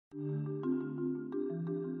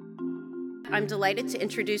I'm delighted to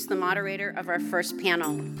introduce the moderator of our first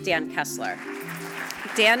panel, Dan Kessler.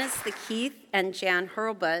 Dan is the Keith and Jan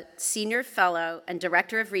Hurlbut Senior Fellow and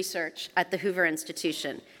Director of Research at the Hoover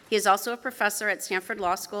Institution. He is also a professor at Stanford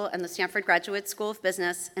Law School and the Stanford Graduate School of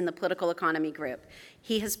Business in the Political Economy Group.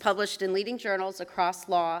 He has published in leading journals across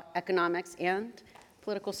law, economics, and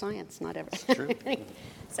political science, not everything. True.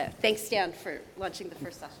 So thanks, Dan, for launching the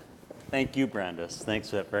first session. Thank you, Brandis. Thanks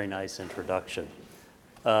for that very nice introduction.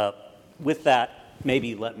 With that,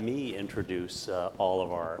 maybe let me introduce all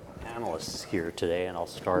of our panelists here today, and I'll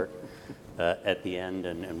start at the end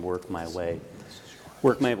and work my way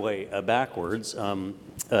backwards. At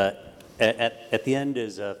the end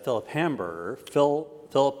is Philip Hamburger.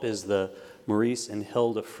 Philip is the Maurice and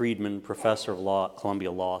Hilda Friedman Professor of Law at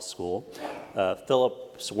Columbia Law School.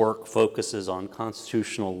 Philip's work focuses on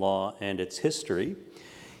constitutional law and its history.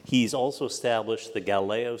 He's also established the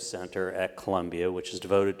Galileo Center at Columbia, which is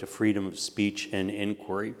devoted to freedom of speech and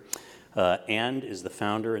inquiry, and is the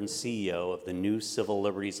founder and CEO of the New Civil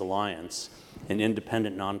Liberties Alliance, an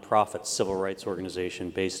independent nonprofit civil rights organization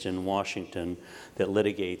based in Washington that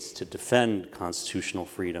litigates to defend constitutional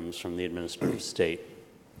freedoms from the administrative state.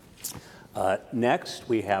 Next,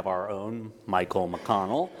 we have our own Michael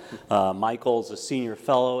McConnell. Michael's a senior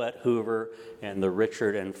fellow at Hoover and the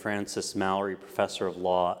Richard and Frances Mallory Professor of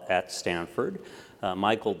Law at Stanford.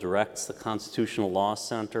 Michael directs the Constitutional Law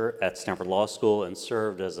Center at Stanford Law School and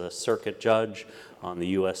served as a circuit judge on the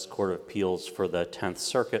U.S. Court of Appeals for the 10th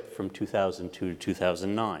Circuit from 2002 to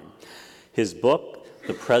 2009. His book,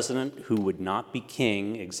 The President Who Would Not Be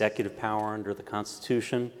King, Executive Power Under the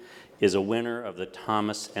Constitution, is a winner of the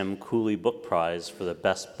Thomas M. Cooley Book Prize for the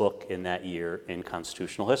best book in that year in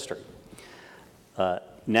constitutional history.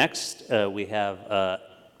 Next, we have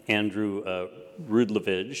Andrew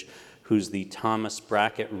Rudlovich, who's the Thomas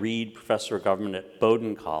Brackett Reed Professor of Government at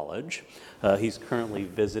Bowdoin College. He's currently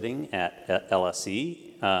visiting at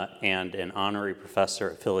LSE and an honorary professor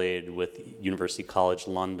affiliated with University College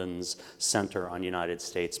London's Center on United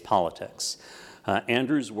States Politics.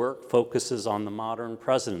 Andrew's work focuses on the modern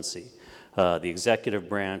presidency, the executive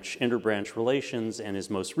branch, interbranch relations, and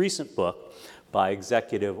his most recent book, By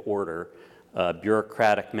Executive Order,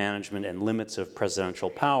 Bureaucratic Management and Limits of Presidential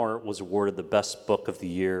Power, was awarded the best book of the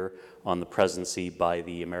year on the presidency by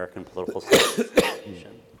the American Political Science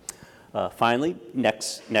Association. Finally,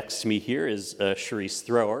 next to me here is Charisse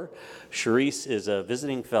Thrower. Charisse is a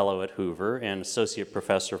visiting fellow at Hoover and associate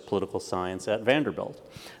professor of political science at Vanderbilt.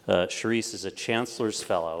 Charisse is a chancellor's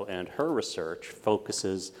fellow, and her research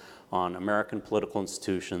focuses on American political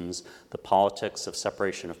institutions, the politics of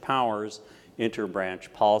separation of powers, interbranch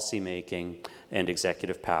policymaking, and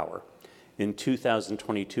executive power. In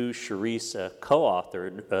 2022, Charisse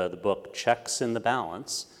co-authored the book Checks in the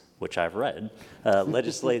Balance, which I've read,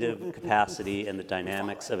 Legislative Capacity and the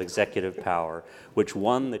Dynamics of Executive Power, which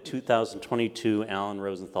won the 2022 Alan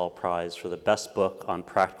Rosenthal Prize for the best book on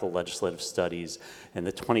practical legislative studies and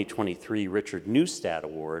the 2023 Richard Neustadt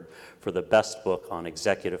Award for the best book on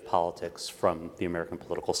executive politics from the American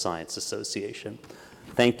Political Science Association.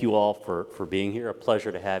 Thank you all for being here. A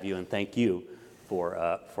pleasure to have you, and thank you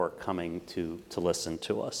for coming to listen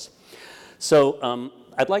to us. So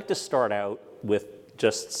I'd like to start out with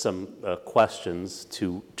just some questions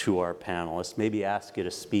to our panelists. Maybe ask you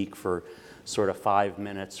to speak for sort of 5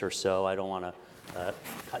 minutes or so. I don't want to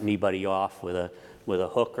cut anybody off with a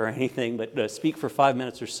hook or anything, but speak for 5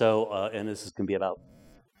 minutes or so, and this is going to be about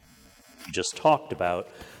what we just talked about.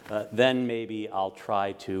 Then maybe I'll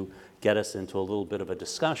try to get us into a little bit of a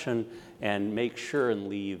discussion and make sure and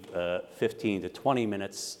leave 15 to 20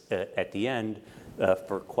 minutes at the end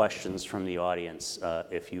for questions from the audience,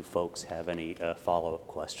 if you folks have any follow-up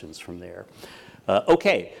questions from there.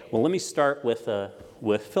 Okay, well, let me start with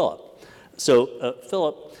Philip. So,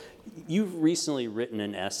 Philip, you've recently written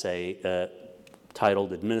an essay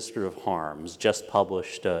titled Administrative Harms, just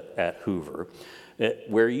published at Hoover,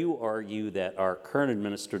 where you argue that our current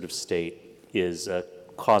administrative state is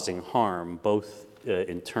causing harm, both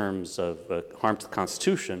in terms of harm to the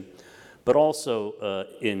Constitution, but also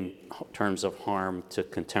in terms of harm to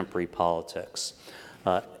contemporary politics.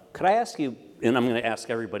 Could I ask you, and I'm going to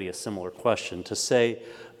ask everybody a similar question, to say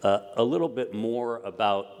a little bit more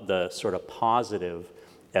about the sort of positive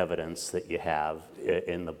evidence that you have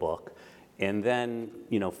in the book, and then,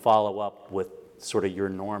 follow up with sort of your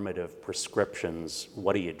normative prescriptions.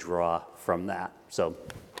 What do you draw from that? So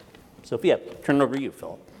yeah, turn it over to you,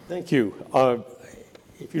 Philip. Thank you.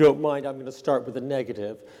 If you don't mind, I'm going to start with a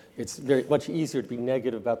negative. It's very much easier to be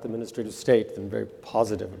negative about the administrative state than very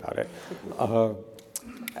positive about it.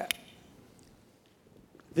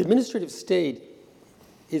 The administrative state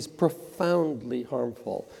is profoundly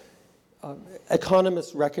harmful.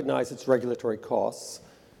 Economists recognize its regulatory costs.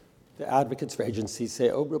 The advocates for agencies say,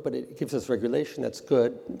 oh, but it gives us regulation, that's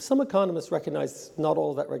good. Some economists recognize not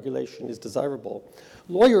all of that regulation is desirable.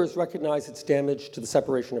 Lawyers recognize its damage to the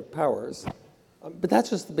separation of powers, but that's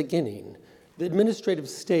just the beginning. The administrative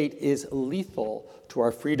state is lethal to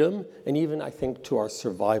our freedom and even, I think, to our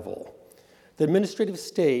survival. The administrative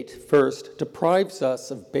state, first, deprives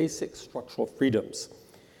us of basic structural freedoms.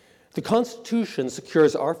 The Constitution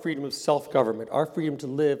secures our freedom of self-government, our freedom to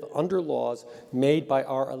live under laws made by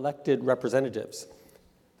our elected representatives.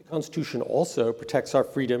 The Constitution also protects our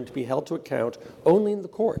freedom to be held to account only in the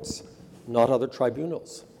courts, not other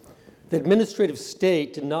tribunals. The administrative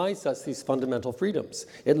state denies us these fundamental freedoms.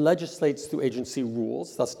 It legislates through agency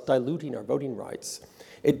rules, thus diluting our voting rights.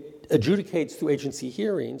 It adjudicates through agency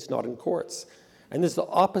hearings, not in courts. And this is the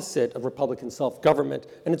opposite of Republican self-government,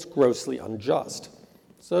 and it's grossly unjust.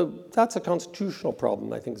 So that's a constitutional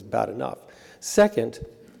problem I think is bad enough. Second,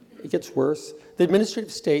 it gets worse. The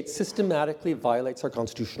administrative state systematically violates our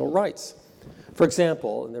constitutional rights. For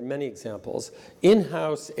example, and there are many examples,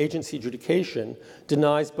 in-house agency adjudication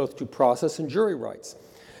denies both due process and jury rights.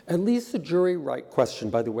 At least the jury right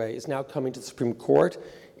question, by the way, is now coming to the Supreme Court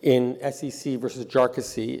in SEC versus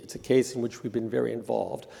Jarkissi. It's a case in which we've been very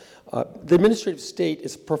involved. The administrative state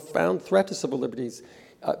is a profound threat to civil liberties.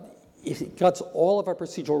 It guts all of our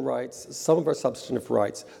procedural rights, some of our substantive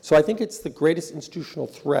rights. So I think it's the greatest institutional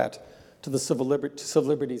threat to the civil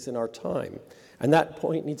liberties in our time. And that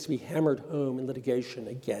point needs to be hammered home in litigation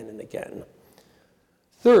again and again.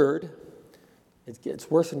 Third, it gets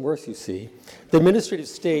worse and worse, you see. The administrative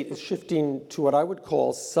state is shifting to what I would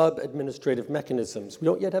call sub-administrative mechanisms. We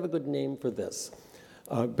don't yet have a good name for this,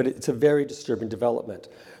 but it's a very disturbing development.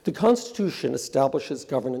 The Constitution establishes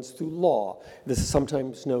governance through law. This is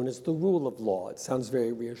sometimes known as the rule of law. It sounds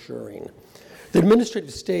very reassuring. The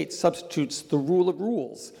administrative state substitutes the rule of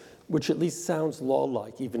rules, which at least sounds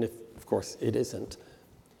law-like, even if, of course, it isn't.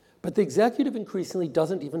 But the executive increasingly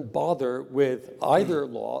doesn't even bother with either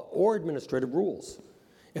law or administrative rules.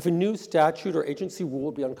 If a new statute or agency rule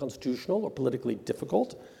would be unconstitutional or politically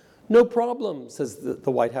difficult, no problem, says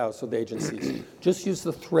the White House or the agencies. Just use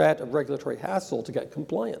the threat of regulatory hassle to get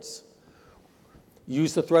compliance.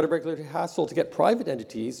 Use the threat of regulatory hassle to get private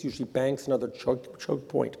entities, usually banks and other choke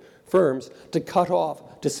point firms, to cut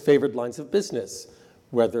off disfavored lines of business,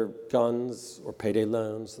 whether guns or payday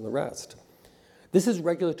loans and the rest. This is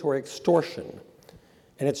regulatory extortion,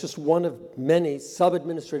 and it's just one of many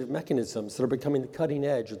sub-administrative mechanisms that are becoming the cutting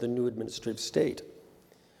edge of the new administrative state.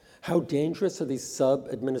 How dangerous are these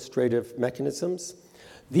sub-administrative mechanisms?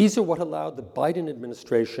 These are what allowed the Biden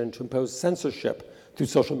administration to impose censorship through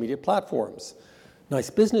social media platforms. Nice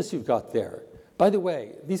business you've got there. By the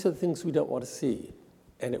way, these are the things we don't want to see,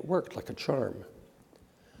 and it worked like a charm.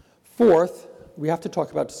 Fourth, we have to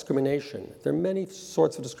talk about discrimination. There are many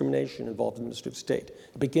sorts of discrimination involved in the administrative state.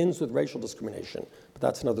 It begins with racial discrimination, but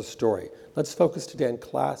that's another story. Let's focus today on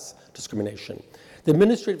class discrimination. The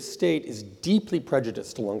administrative state is deeply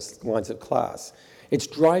prejudiced along the lines of class. Its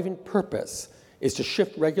driving purpose is to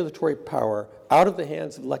shift regulatory power out of the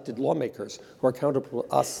hands of elected lawmakers who are accountable to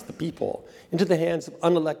us, the people, into the hands of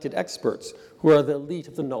unelected experts who are the elite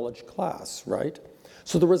of the knowledge class, right?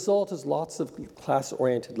 So the result is lots of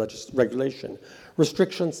class-oriented regulation,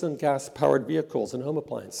 restrictions on gas-powered vehicles and home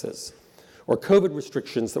appliances, or COVID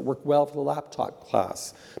restrictions that work well for the laptop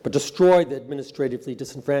class, but destroy the administratively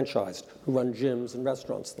disenfranchised who run gyms and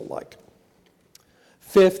restaurants and the like.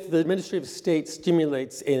 Fifth, the administrative state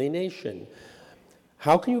stimulates alienation.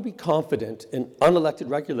 How can you be confident in unelected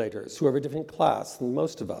regulators who are of a different class than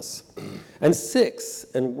most of us? And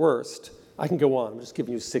sixth, and worst, I can go on. I'm just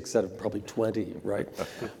giving you 6 out of probably 20, right?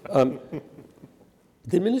 The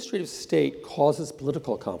administrative state causes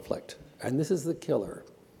political conflict, and this is the killer.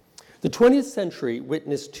 The 20th century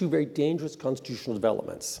witnessed 2 very dangerous constitutional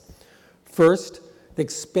developments. First, the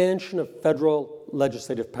expansion of federal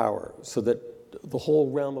legislative power so that the whole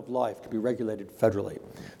realm of life could be regulated federally.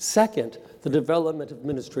 Second, the development of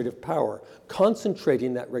administrative power,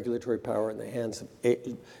 concentrating that regulatory power in the hands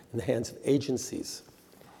of agencies.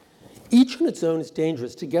 Each on its own is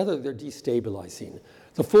dangerous. Together, they're destabilizing.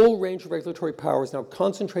 The full range of regulatory power is now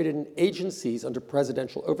concentrated in agencies under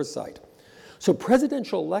presidential oversight. So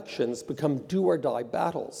presidential elections become do-or-die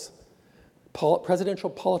battles. Presidential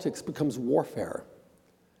politics becomes warfare.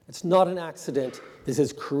 It's not an accident. This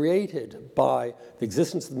is created by the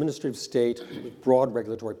existence of the administrative state with broad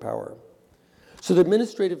regulatory power. So the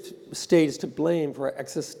administrative state is to blame for our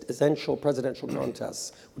existential presidential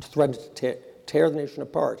contests, which threaten to tear the nation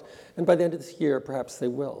apart. And by the end of this year, perhaps they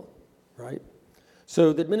will, right?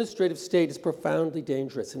 So the administrative state is profoundly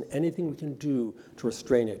dangerous, and anything we can do to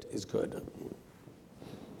restrain it is good.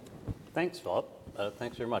 Thanks, Philip.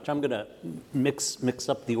 Thanks very much. I'm going to mix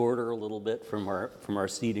up the order a little bit from our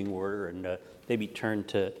seating order, and maybe turn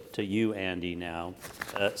to you, Andy, now.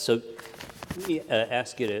 So let me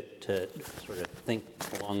ask you to sort of think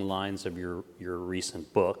along the lines of your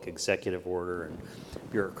recent book, Executive Order and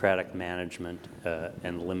Bureaucratic Management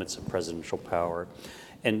and the Limits of Presidential Power,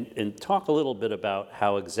 and talk a little bit about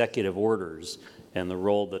how executive orders and the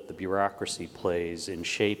role that the bureaucracy plays in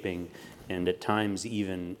shaping and at times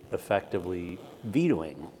even effectively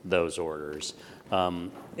vetoing those orders.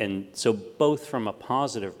 And so both from a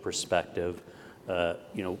positive perspective,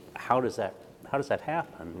 how does that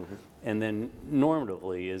happen? Mm-hmm. And then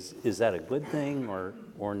normatively, is that a good thing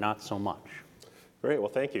or not so much? Great,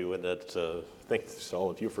 well, thank you. And thanks to all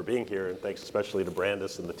of you for being here, and thanks especially to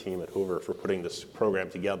Brandis and the team at Hoover for putting this program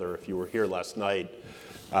together. If you were here last night,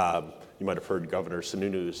 you might have heard Governor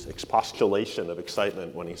Sununu's expostulation of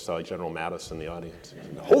excitement when he saw General Mattis in the audience. He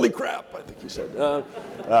said, "Holy crap," I think he said.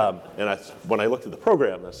 When I looked at the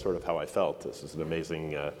program, that's sort of how I felt. This is an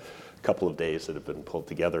amazing couple of days that have been pulled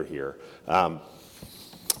together here. But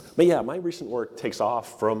yeah, my recent work takes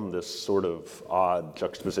off from this sort of odd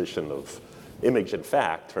juxtaposition of image and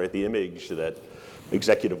fact, right? The image that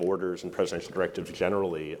executive orders and presidential directives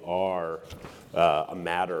generally are a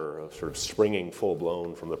matter of sort of springing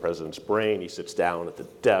full-blown from the president's brain. He sits down at the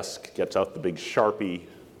desk, gets out the big Sharpie,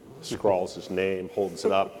 scrawls his name, holds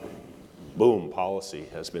it up, boom, policy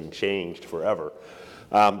has been changed forever.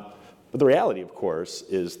 But the reality, of course,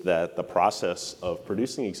 is that the process of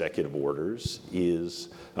producing executive orders is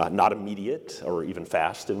not immediate or even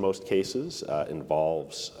fast in most cases,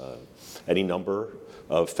 involves any number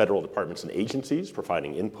of federal departments and agencies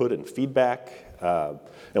providing input and feedback.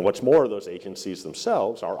 And what's more, those agencies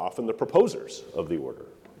themselves are often the proposers of the order.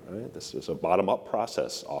 Right? This is a bottom-up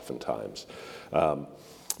process oftentimes.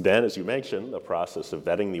 Then, as you mentioned, the process of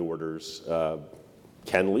vetting the orders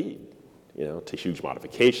can lead to huge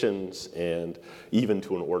modifications and even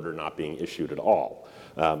to an order not being issued at all.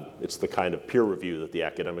 It's the kind of peer review that the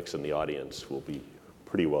academics in the audience will be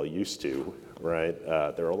pretty well used to, right?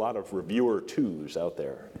 There are a lot of reviewer twos out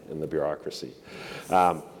there in the bureaucracy.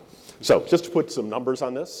 So just to put some numbers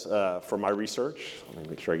on this from my research, let me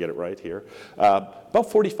make sure I get it right here. About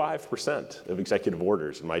 45% of executive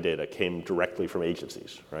orders in my data came directly from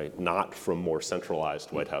agencies, right? Not from more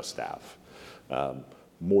centralized White House staff.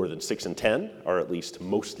 More than 6 in 10 are at least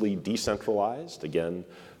mostly decentralized. Again,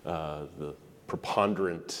 the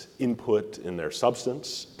preponderant input in their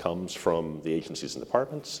substance comes from the agencies and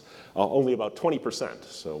departments. Only about 20%,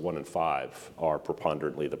 so 1 in 5, are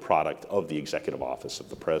preponderantly the product of the executive office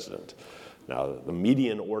of the president. Now, the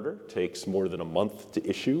median order takes more than a month to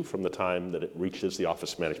issue from the time that it reaches the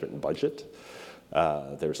Office of Management and Budget.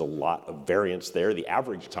 There's a lot of variance there. The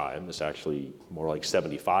average time is actually more like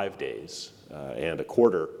 75 days, and a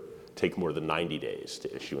quarter take more than 90 days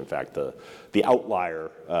to issue. In fact, the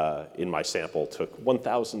outlier in my sample took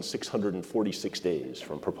 1,646 days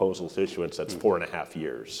from proposal to issuance. That's 4.5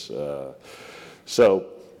 years. So,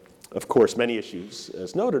 of course, many issues,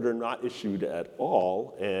 as noted, are not issued at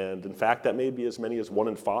all, and in fact, that may be as many as 1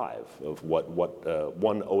 in 5 of what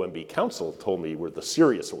one OMB counsel told me were the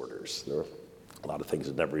serious orders. There are a lot of things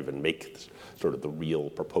that never even make sort of the real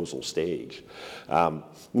proposal stage. The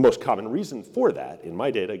most common reason for that, in my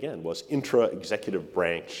data, again, was intra-executive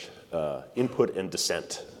branch input and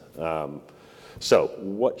dissent. So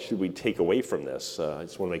what should we take away from this? I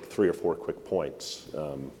just want to make 3 or 4 quick points.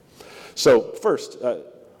 So first,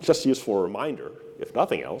 just a useful reminder, if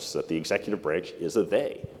nothing else, that the executive branch is a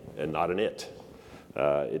they and not an it.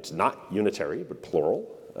 It's not unitary, but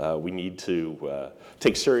plural. We need to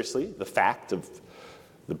take seriously the fact of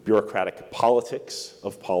the bureaucratic politics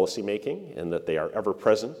of policymaking, and that they are ever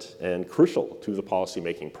present and crucial to the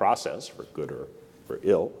policymaking process, for good or for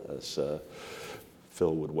ill, as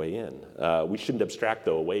Phil would weigh in. We shouldn't abstract,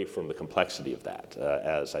 though, away from the complexity of that,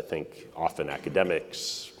 as I think often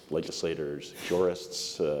academics, legislators,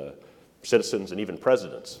 jurists, citizens, and even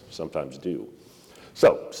presidents sometimes do.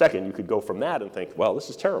 So, second, you could go from that and think, well, this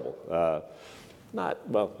is terrible.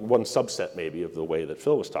 One subset maybe of the way that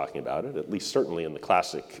Phil was talking about it, at least certainly in the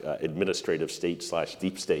classic administrative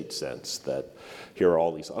state/deep state sense, that here are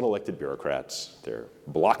all these unelected bureaucrats, they're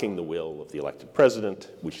blocking the will of the elected president,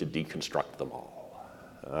 we should deconstruct them all.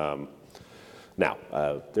 Now,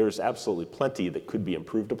 there's absolutely plenty that could be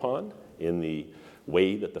improved upon in the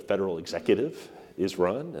way that the federal executive is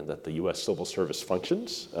run and that the U.S. civil service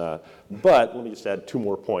functions. But let me just add 2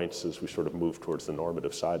 more points as we sort of move towards the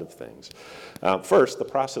normative side of things. First, the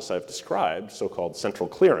process I've described, so-called central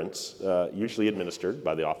clearance, usually administered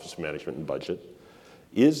by the Office of Management and Budget,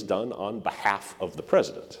 is done on behalf of the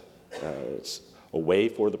president. It's a way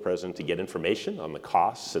for the president to get information on the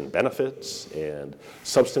costs and benefits and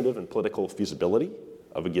substantive and political feasibility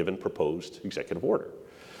of a given proposed executive order.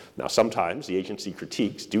 Now, sometimes the agency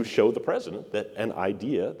critiques do show the president that an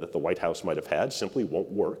idea that the White House might have had simply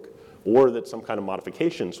won't work, or that some kind of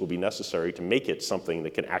modifications will be necessary to make it something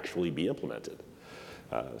that can actually be implemented.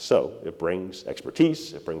 So it brings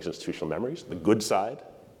expertise, it brings institutional memories, the good side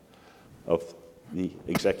of the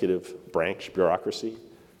executive branch bureaucracy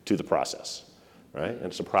to the process, right? And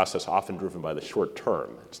it's a process often driven by the short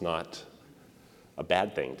term. It's not a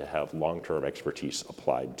bad thing to have long-term expertise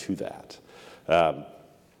applied to that.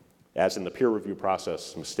 As in the peer review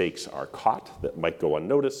process, mistakes are caught that might go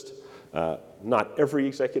unnoticed. Not every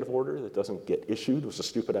executive order that doesn't get issued was a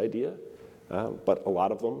stupid idea, but a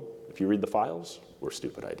lot of them, if you read the files, were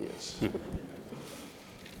stupid ideas.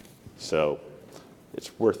 So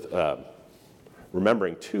it's worth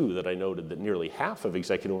remembering, too, that I noted that nearly half of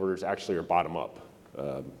executive orders actually are bottom-up,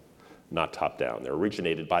 not top-down. They're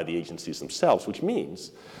originated by the agencies themselves, which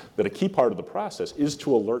means that a key part of the process is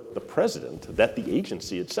to alert the president that the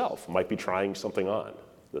agency itself might be trying something on,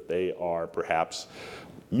 that they are perhaps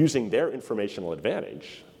using their informational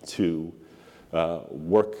advantage to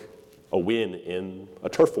work a win in a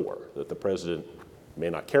turf war that the president may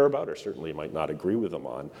not care about or certainly might not agree with them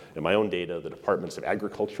on. In my own data, the Departments of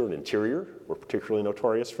Agriculture and Interior were particularly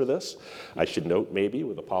notorious for this. I should note, maybe,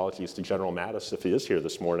 with apologies to General Mattis if he is here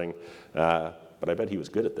this morning, but I bet he was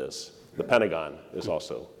good at this. The Pentagon is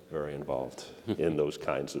also very involved in those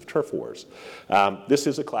kinds of turf wars. This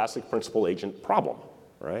is a classic principal agent problem,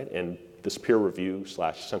 right? And this peer review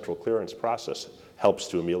 / central clearance process helps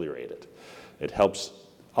to ameliorate it. It helps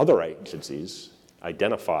other agencies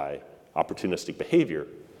identify opportunistic behavior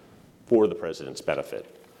for the president's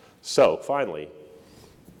benefit. So finally,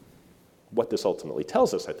 what this ultimately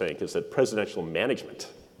tells us, I think, is that presidential management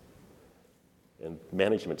and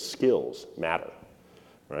management skills matter.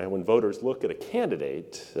 Right? When voters look at a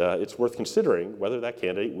candidate, it's worth considering whether that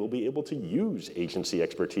candidate will be able to use agency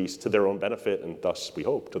expertise to their own benefit and thus, we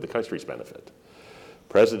hope, to the country's benefit.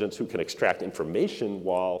 Presidents who can extract information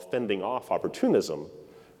while fending off opportunism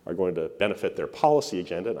are going to benefit their policy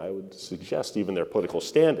agenda, and I would suggest even their political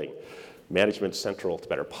standing. Management's central to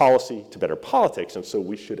better policy, to better politics, and so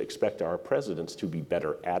we should expect our presidents to be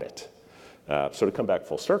better at it. So to come back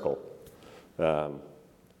full circle,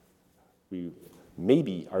 we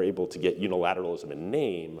maybe are able to get unilateralism in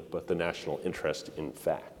name, but the national interest in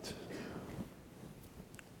fact.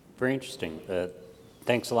 Very interesting.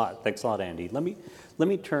 Thanks a lot. Thanks a lot, Andy. Let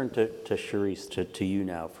me turn to Charisse, to you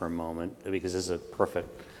now for a moment, because this is a perfect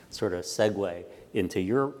sort of segue into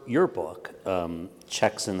your book,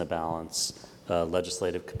 Checks and the Balance,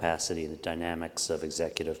 Legislative Capacity, the Dynamics of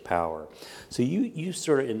Executive Power. So you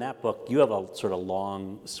sort of, in that book, you have a sort of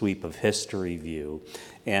long sweep of history view,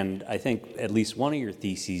 and I think at least one of your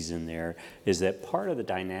theses in there is that part of the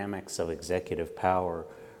dynamics of executive power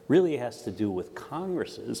really has to do with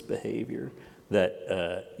Congress's behavior,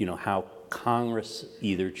 that how Congress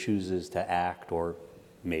either chooses to act or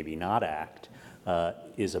maybe not act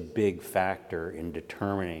is a big factor in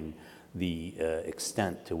determining the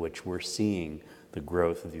extent to which we're seeing the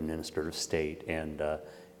growth of the administrative state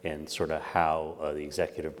and sort of how the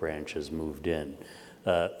executive branch has moved in.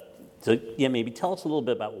 So yeah, maybe tell us a little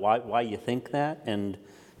bit about why you think that and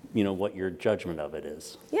what your judgment of it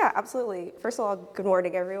is. Yeah, absolutely. First of all, good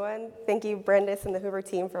morning, everyone. Thank you, Brandis and the Hoover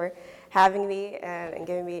team, for having me and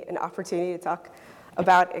giving me an opportunity to talk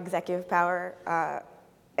about executive power.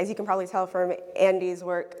 As you can probably tell from Andy's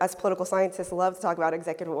work, us political scientists love to talk about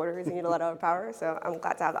executive orders and unilateral power, so I'm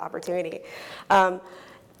glad to have the opportunity.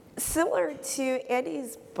 Similar to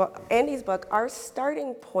Andy's book, our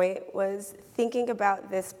starting point was thinking about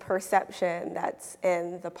this perception that's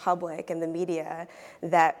in the public and the media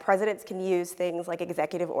that presidents can use things like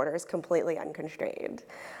executive orders completely unconstrained.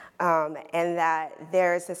 And that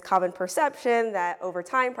there's this common perception that over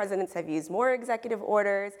time presidents have used more executive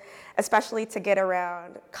orders, especially to get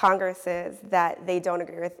around Congresses that they don't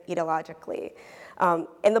agree with ideologically.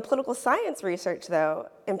 In the political science research, though,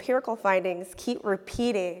 empirical findings keep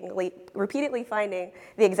repeatedly finding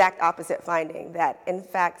the exact opposite finding, that in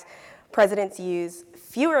fact presidents use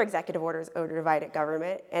fewer executive orders over divided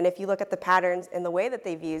government, and if you look at the patterns in the way that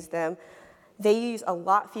they've used them, they use a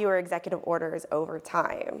lot fewer executive orders over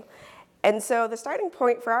time. And so the starting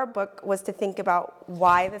point for our book was to think about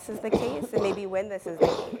why this is the case and maybe when this is the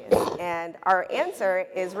case. And our answer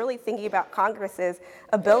is really thinking about Congress's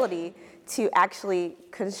ability to actually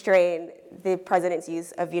constrain the president's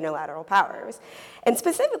use of unilateral powers. And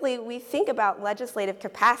specifically, we think about legislative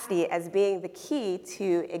capacity as being the key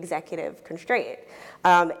to executive constraint.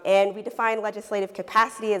 And we define legislative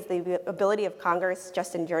capacity as the ability of Congress,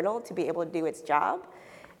 just in general, to be able to do its job.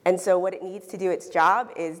 And so what it needs to do its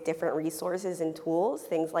job is different resources and tools,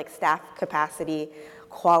 things like staff capacity,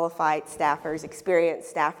 qualified staffers,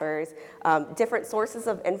 experienced staffers, different sources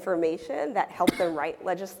of information that help them write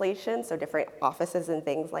legislation, so different offices and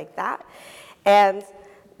things like that. And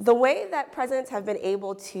the way that presidents have been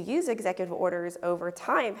able to use executive orders over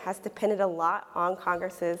time has depended a lot on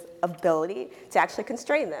Congress's ability to actually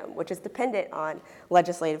constrain them, which is dependent on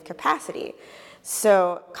legislative capacity.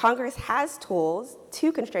 So Congress has tools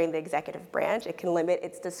to constrain the executive branch. It can limit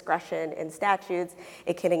its discretion in statutes.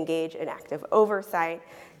 It can engage in active oversight,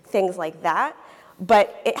 things like that.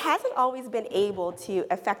 But it hasn't always been able to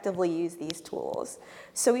effectively use these tools.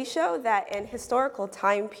 So we show that in historical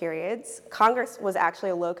time periods, Congress was actually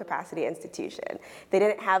a low-capacity institution. They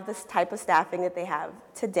didn't have this type of staffing that they have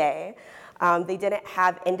today. They didn't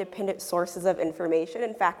have independent sources of information.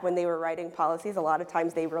 In fact, when they were writing policies, a lot of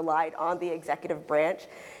times they relied on the executive branch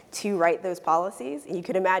to write those policies. And you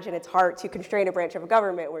can imagine it's hard to constrain a branch of a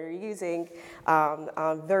government where you're using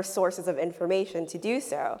their sources of information to do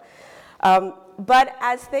so. But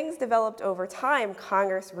as things developed over time,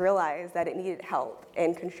 Congress realized that it needed help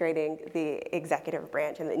in constraining the executive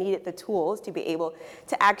branch, and it needed the tools to be able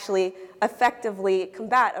to actually effectively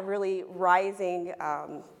combat a really rising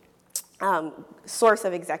source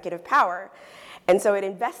of executive power. And so it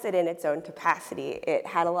invested in its own capacity. It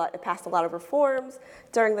passed a lot of reforms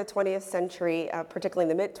during the 20th century,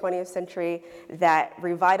 particularly in the mid-20th century, that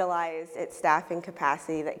revitalized its staffing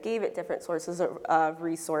capacity, that gave it different sources of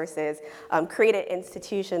resources, created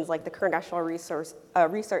institutions like the Congressional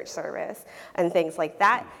Research Service and things like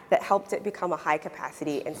that, that helped it become a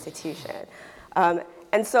high-capacity institution.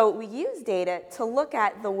 And so we use data to look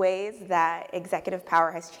at the ways that executive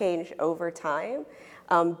power has changed over time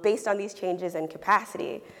based on these changes in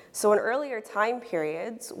capacity. So in earlier time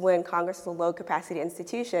periods, when Congress was a low-capacity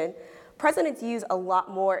institution, presidents use a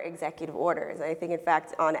lot more executive orders. And I think, in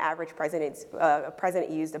fact, on average, a president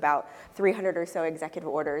used about 300 or so executive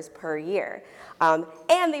orders per year.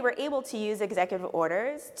 And they were able to use executive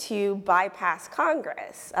orders to bypass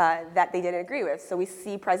Congress that they didn't agree with. So we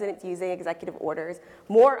see presidents using executive orders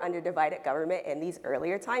more under divided government in these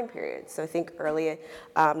earlier time periods. So think early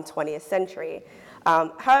 20th century.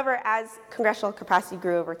 However, as congressional capacity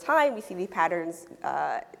grew over time, we see these patterns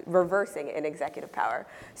reversing in executive power.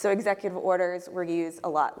 So executive orders were used a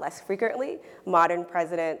lot less frequently. Modern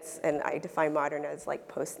presidents, and I define modern as like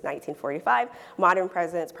post-1945, modern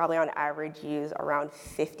presidents probably on average use around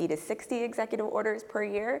 50 to 60 executive orders per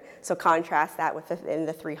year. So contrast that with in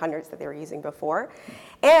the 300s that they were using before.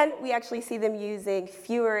 And we actually see them using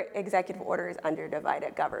fewer executive orders under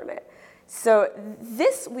divided government. So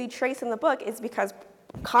this we trace in the book is because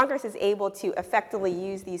Congress is able to effectively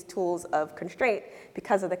use these tools of constraint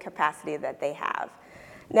because of the capacity that they have.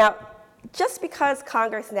 Now, just because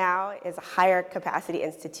Congress now is a higher capacity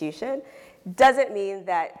institution doesn't mean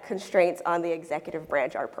that constraints on the executive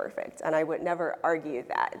branch are perfect, and I would never argue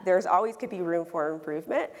that. There's always could be room for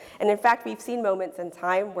improvement, and in fact, we've seen moments in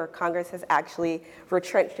time where Congress has actually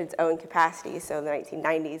retrenched its own capacity. So the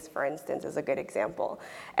 1990s, for instance, is a good example.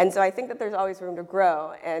 And so I think that there's always room to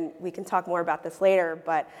grow, and we can talk more about this later,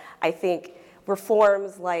 but I think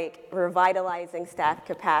reforms like revitalizing staff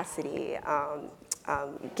capacity,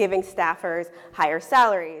 giving staffers higher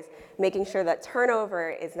salaries, making sure that turnover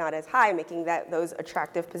is not as high, making those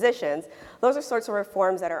attractive positions. Those are sorts of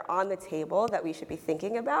reforms that are on the table that we should be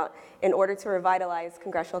thinking about in order to revitalize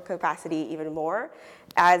congressional capacity even more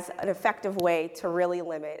as an effective way to really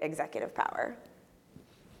limit executive power.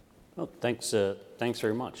 Well, thanks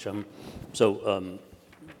very much.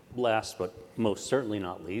 Last but most certainly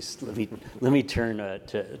not least, let me turn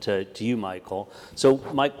to you, Michael. So,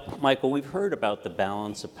 Michael, we've heard about the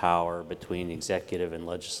balance of power between executive and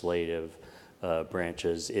legislative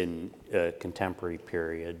branches in the contemporary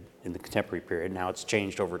period. Now it's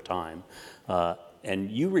changed over time,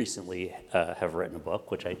 and you recently have written a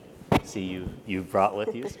book, which I see you brought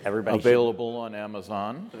with you. Everybody available on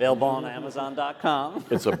Amazon. Available on Amazon.com.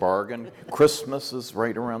 It's a bargain. Christmas is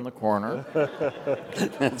right around the corner.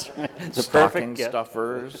 That's right. It's Stocking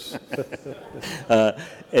stuffers.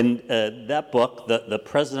 And that book, The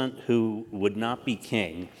President Who Would Not Be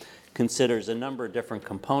King, considers a number of different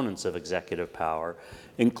components of executive power,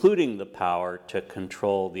 including the power to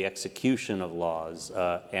control the execution of laws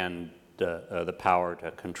and the power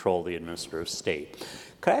to control the administrative state.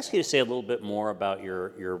 Could I ask you to say a little bit more about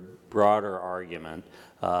your broader argument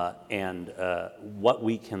and what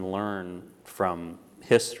we can learn from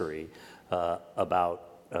history about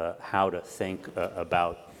how to think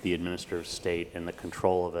about the administrative state and the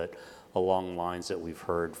control of it along lines that we've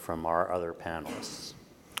heard from our other panelists?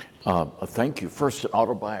 Thank you. First, an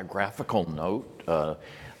autobiographical note.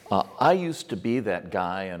 I used to be that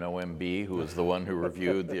guy in OMB who was the one who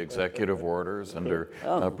reviewed the executive orders under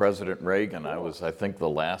President Reagan. I was, I think, the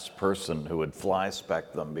last person who would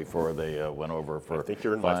fly-spec them before they went over for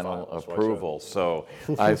final approval. So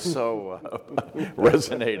I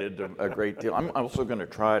resonated a great deal. I'm also going to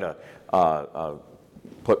try to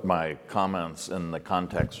put my comments in the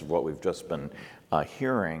context of what we've just been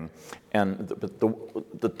hearing. And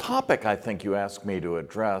the topic I think you asked me to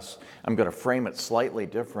address, I'm going to frame it slightly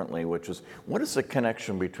differently, which is what is the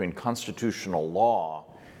connection between constitutional law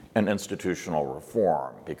and institutional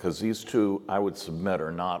reform? Because these two, I would submit,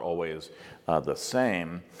 are not always the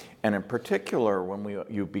same. And in particular, when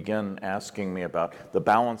you begin asking me about the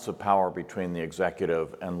balance of power between the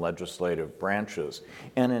executive and legislative branches.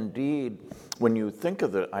 And indeed, when you think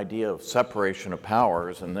of the idea of separation of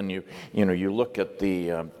powers, and then you look at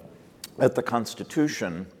the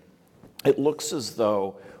Constitution, it looks as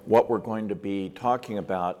though what we're going to be talking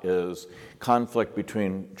about is conflict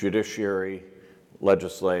between judiciary,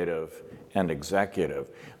 legislative, and executive.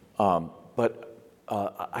 But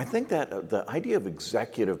I think that the idea of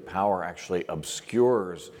executive power actually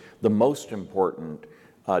obscures the most important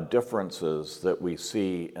differences that we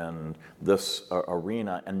see in this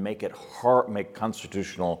arena and make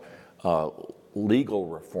constitutional legal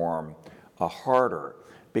reform harder.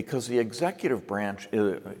 Because the executive branch,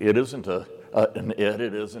 it isn't an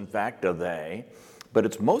it is in fact a they, but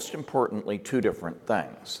it's most importantly two different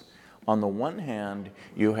things. On the one hand,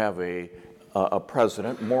 you have a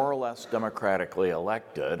president more or less democratically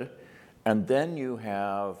elected, and then you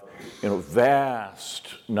have vast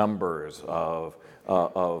numbers of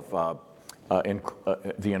the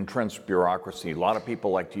entrenched bureaucracy. A lot of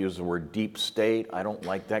people like to use the word deep state. I don't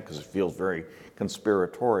like that because it feels very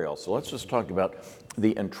conspiratorial. So let's just talk about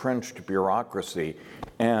the entrenched bureaucracy.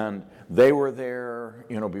 And they were there,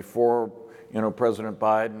 before President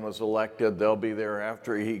Biden was elected. They'll be there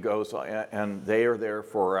after he goes, and they are there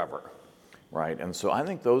forever. Right, and so I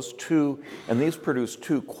think those two, and these produce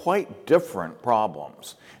two quite different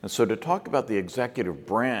problems. And so to talk about the executive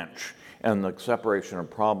branch and the separation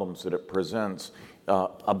of problems that it presents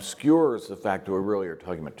obscures the fact that we really are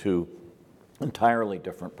talking about two entirely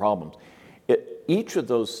different problems. Each of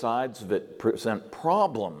those sides of it present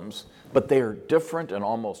problems, but they are different and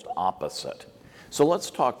almost opposite. So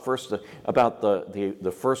let's talk first about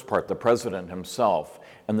the first part, the president himself.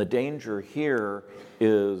 And the danger here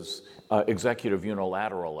is executive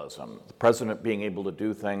unilateralism. The president being able to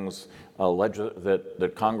do things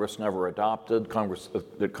that Congress never adopted,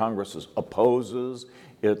 that Congress opposes.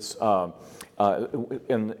 It's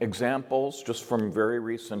in examples just from very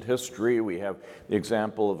recent history. We have the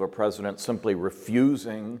example of a president simply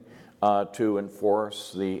refusing to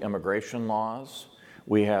enforce the immigration laws.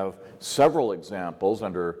 We have several examples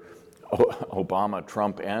under Obama,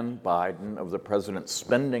 Trump, and Biden of the president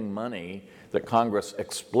spending money that Congress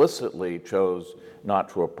explicitly chose not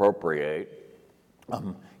to appropriate.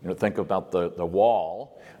 Think about the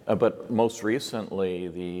wall, but most recently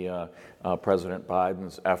the President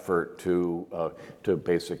Biden's effort to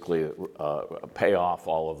basically pay off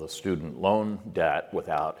all of the student loan debt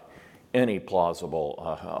without any plausible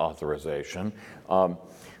authorization.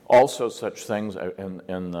 Also, such things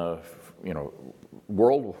in the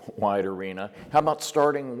worldwide arena. How about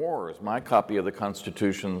starting wars? My copy of the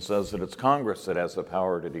Constitution says that it's Congress that has the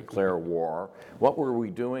power to declare war. What were we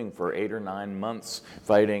doing for 8 or 9 months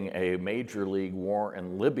fighting a major league war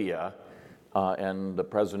in Libya, and the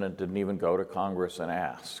president didn't even go to Congress and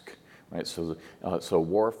ask? Right. So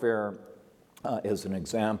warfare is an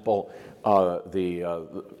example.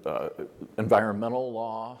 The environmental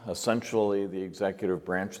law, essentially the executive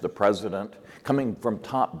branch, the president, coming from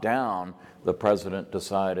top down, the president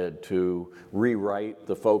decided to rewrite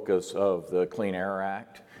the focus of the Clean Air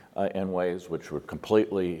Act in ways which were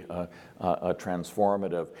completely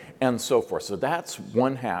transformative, and so forth. So that's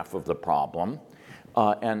one half of the problem.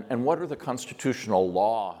 And what are the constitutional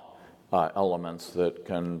law elements that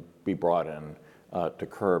can be brought in to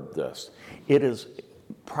curb this? It is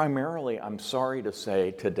primarily, I'm sorry to say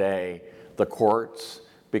today, the courts,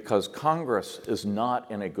 because Congress is not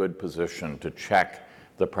in a good position to check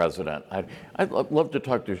the president. I'd love to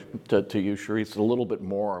talk to you, Charisse, a little bit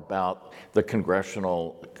more about the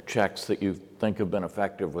congressional checks that you think have been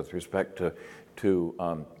effective with respect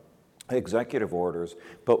to executive orders.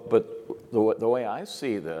 But the way I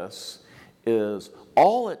see this is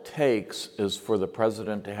all it takes is for the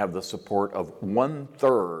president to have the support of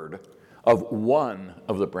 1/3 of one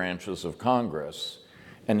of the branches of Congress,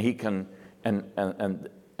 and he can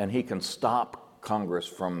he can stop Congress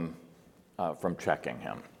from checking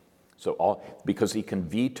him. So because he can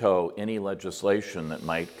veto any legislation that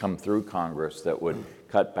might come through Congress that would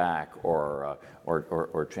cut back or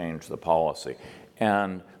change the policy.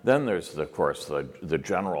 And then there's, of course, the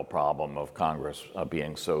general problem of Congress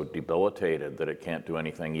being so debilitated that it can't do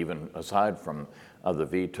anything even aside from the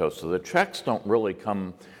veto. So the checks don't really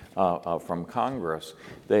come from Congress.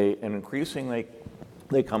 And increasingly,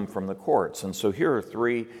 they come from the courts. And so here are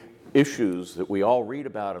 3 issues that we all read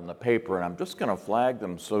about in the paper, and I'm just going to flag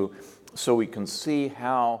them so we can see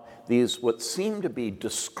how these, what seem to be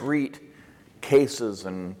discrete cases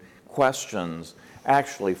and questions,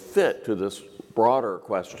 actually fit to this broader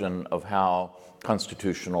question of how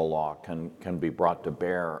constitutional law can be brought to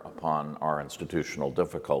bear upon our institutional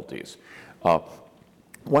difficulties.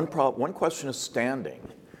 One question is standing.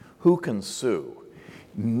 Who can sue?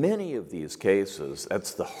 Many of these cases,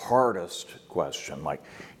 that's the hardest question. Like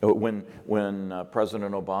when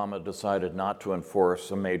President Obama decided not to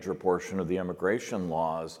enforce a major portion of the immigration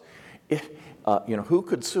laws, who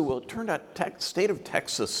could sue? Well, it turned out the state of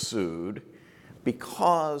Texas sued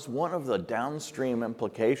because one of the downstream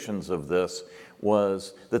implications of this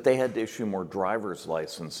was that they had to issue more driver's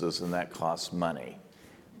licenses, and that costs money.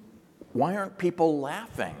 Why aren't people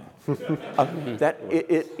laughing?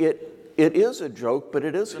 It is a joke, but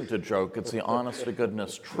it isn't a joke. It's the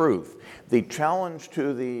honest-to-goodness truth. The challenge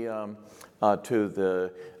to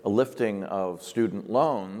the lifting of student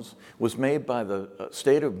loans was made by the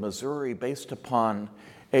state of Missouri based upon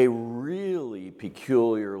a really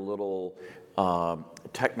peculiar little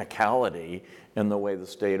technicality in the way the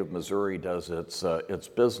state of Missouri does its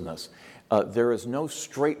business. There is no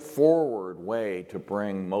straightforward way to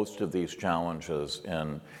bring most of these challenges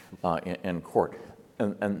in court.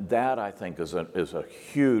 And that, I think, is a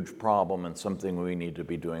huge problem and something we need to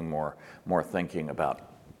be doing more thinking about.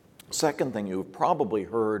 Second thing, you've probably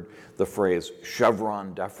heard the phrase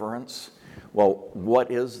Chevron deference. Well, what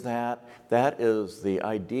is that? That is the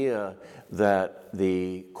idea that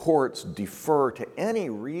the courts defer to any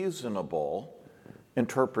reasonable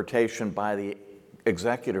interpretation by the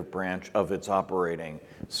executive branch of its operating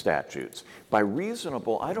statutes. By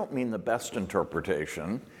reasonable, I don't mean the best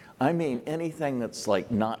interpretation. I mean anything that's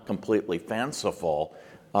like not completely fanciful,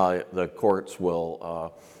 the courts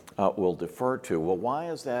will defer to. Well,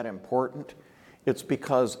 why is that important? It's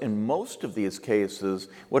because in most of these cases,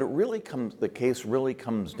 the case really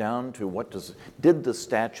comes down to did the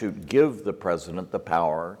statute give the president the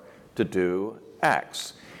power to do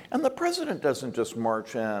X? And the president doesn't just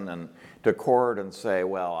march in to court and say,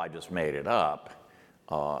 well, I just made it up.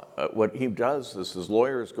 What he does is his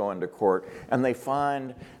lawyers go into court and they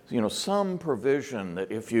find, some provision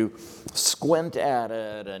that if you squint at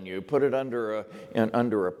it and you put it under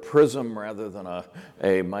a prism rather than a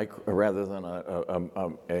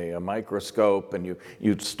microscope, and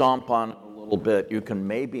you stomp on it a little bit, you can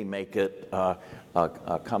maybe make it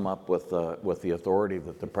come up with the authority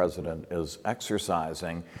that the president is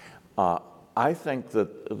exercising. I think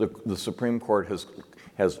that the Supreme Court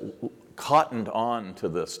has cottoned on to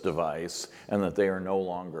this device and that they are no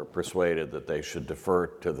longer persuaded that they should defer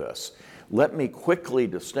to this. Let me quickly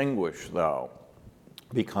distinguish, though,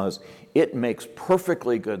 because it makes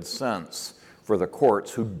perfectly good sense for the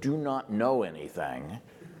courts who do not know anything.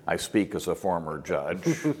 I speak as a former judge.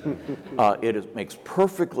 It makes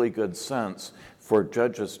perfectly good sense for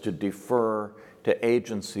judges to defer to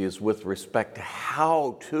agencies with respect to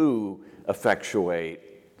how to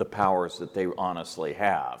effectuate the powers that they honestly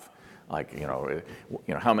have. Like,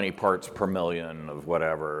 how many parts per million of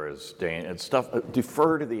whatever is it's stuff,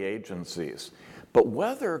 defer to the agencies. But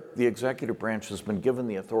whether the executive branch has been given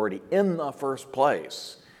the authority in the first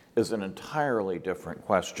place is an entirely different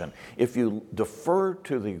question. If you defer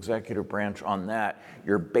to the executive branch on that,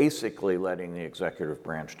 you're basically letting the executive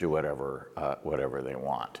branch do whatever they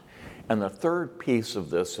want. And the third piece of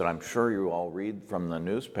this that I'm sure you all read from the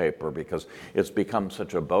newspaper because it's become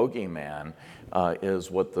such a bogeyman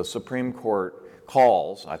is what the Supreme Court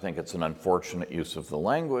calls, I think it's an unfortunate use of the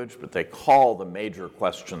language, but they call the major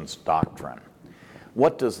questions doctrine.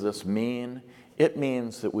 What does this mean? It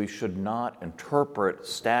means that we should not interpret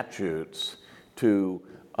statutes to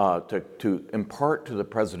to impart to the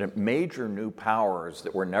president major new powers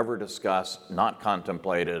that were never discussed, not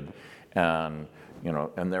contemplated, and,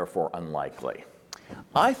 and therefore unlikely.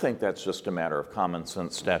 I think that's just a matter of common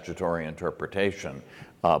sense statutory interpretation.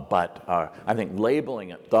 But I think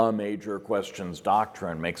labeling it the major questions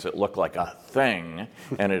doctrine makes it look like a thing,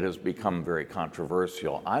 and it has become very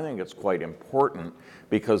controversial. I think it's quite important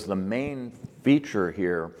because the main feature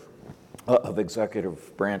here of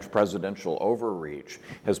executive branch presidential overreach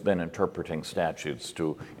has been interpreting statutes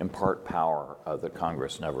to impart power that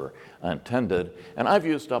Congress never intended. And I've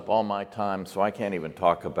used up all my time, so I can't even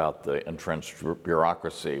talk about the entrenched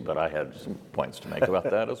bureaucracy, but I had some points to make about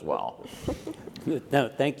that as well. No,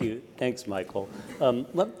 thank you. Thanks, Michael.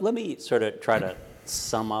 Let me sort of try to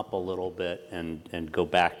sum up a little bit and go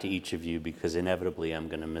back to each of you, because inevitably I'm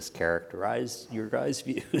going to mischaracterize your guys'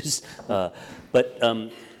 views.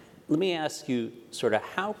 Let me ask you sort of,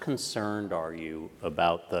 how concerned are you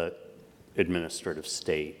about the administrative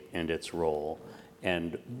state and its role,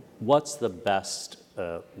 and what's the best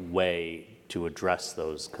way to address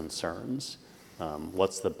those concerns?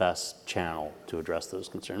 What's the best channel to address those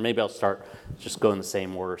concerns? Maybe I'll just go in the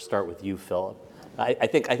same order, start with you, Philip. I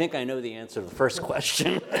think I know the answer to the first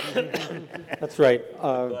question. That's right.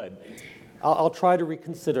 Go ahead. I'll try to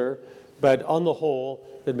reconsider, but on the whole,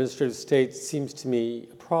 the administrative state seems to me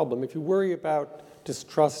a problem. If you worry about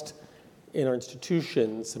distrust in our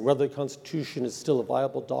institutions and whether the Constitution is still a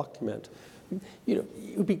viable document, it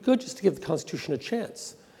would be good just to give the Constitution a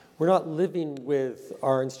chance. We're not living with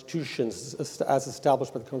our institutions as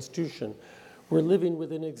established by the Constitution. We're living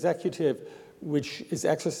with an executive which is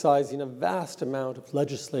exercising a vast amount of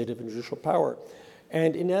legislative and judicial power.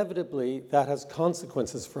 And inevitably, that has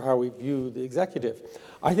consequences for how we view the executive.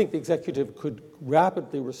 I think the executive could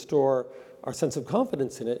rapidly restore our sense of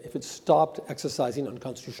confidence in it if it stopped exercising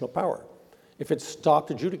unconstitutional power, if it stopped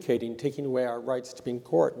adjudicating, taking away our rights to be in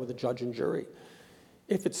court with a judge and jury,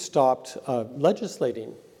 if it stopped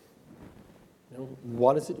legislating.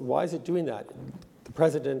 Why is it doing that? The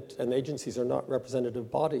president and agencies are not representative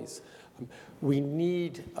bodies. We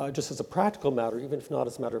need, just as a practical matter, even if not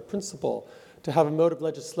as a matter of principle, to have a mode of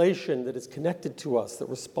legislation that is connected to us, that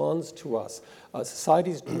responds to us.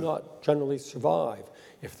 Societies do not generally survive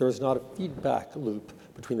if there is not a feedback loop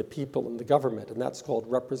between the people and the government, and that's called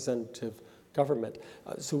representative government.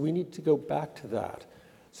 So we need to go back to that.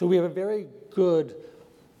 So we have a very good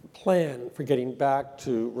plan for getting back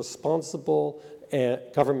to responsible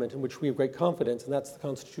government in which we have great confidence, and that's the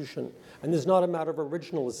Constitution. And this is not a matter of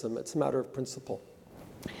originalism, it's a matter of principle.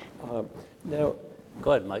 Now,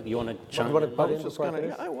 go ahead, Mike. You want to chime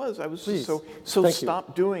in? I was. Please. So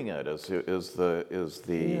stop doing it is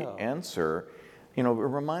the answer. It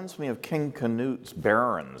reminds me of King Canute's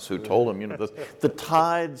barons who told him, the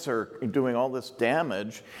tides are doing all this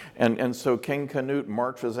damage, and so King Canute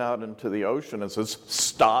marches out into the ocean and says,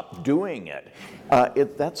 stop doing it.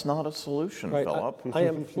 That's not a solution, right. Philip. I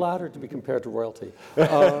am flattered to be compared to royalty. But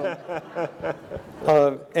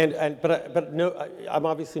no, I'm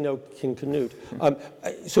obviously no King Canute.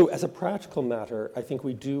 So as a practical matter, I think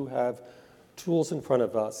we do have tools in front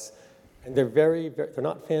of us. And they're they're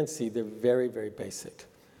not fancy, they're very, very basic.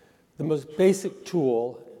 The most basic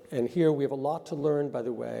tool, and here we have a lot to learn, by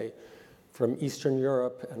the way, from Eastern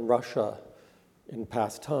Europe and Russia in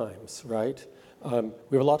past times, right? We have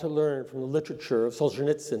a lot to learn from the literature of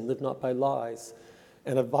Solzhenitsyn, Live Not by Lies,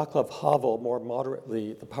 and of Václav Havel, more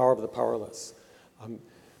moderately, The Power of the Powerless.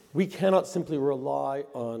 We cannot simply rely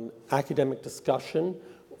on academic discussion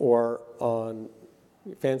or on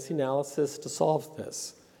fancy analysis to solve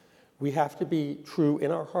this. We have to be true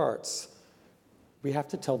in our hearts. We have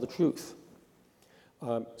to tell the truth.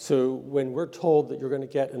 So when we're told that you're going to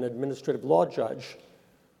get an administrative law judge,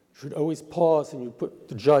 you should always pause and you put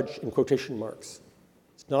the judge in quotation marks.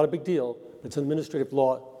 It's not a big deal. It's an administrative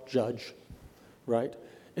law judge, right?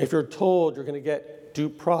 If you're told you're going to get due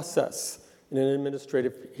process in an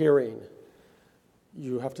administrative hearing,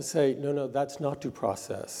 you have to say, no, that's not due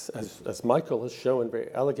process. As Michael has shown very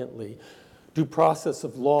elegantly, due process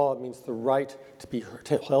of law means the right to be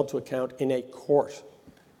held to account in a court.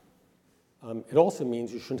 It also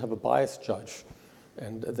means you shouldn't have a biased judge.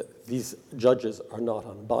 And these judges are not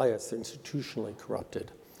unbiased, they're institutionally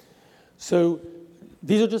corrupted. So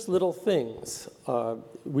these are just little things.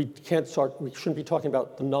 We shouldn't be talking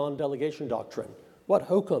about the non-delegation doctrine. What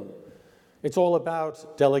hokum? It's all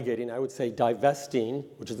about delegating, I would say divesting,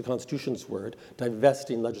 which is the Constitution's word,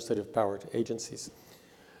 divesting legislative power to agencies.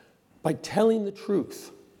 By telling the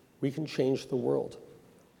truth, we can change the world.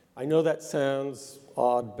 I know that sounds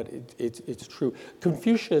odd, but it's true.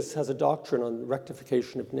 Confucius has a doctrine on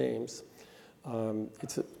rectification of names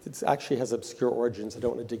It actually has obscure origins. I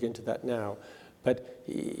don't want to dig into that now. But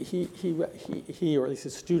he, or at least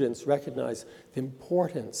his students, recognize the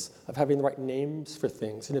importance of having the right names for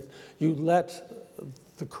things. And if you let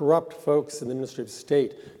the corrupt folks in the Ministry of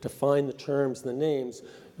State define the terms and the names,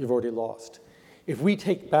 you've already lost. If we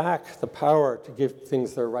take back the power to give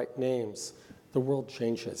things their right names, the world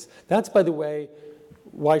changes. That's, by the way,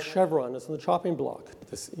 why Chevron is on the chopping block.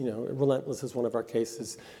 This, Relentless is one of our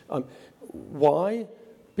cases. Why?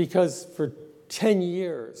 Because for 10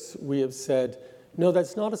 years we have said, no,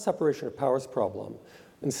 that's not a separation of powers problem.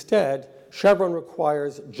 Instead, Chevron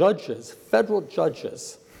requires judges, federal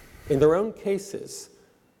judges, in their own cases,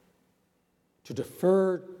 to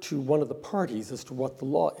defer to one of the parties as to what the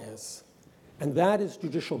law is. And that is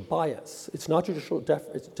judicial bias. It's not judicial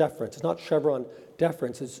deference. It's not Chevron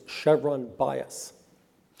deference. It's Chevron bias.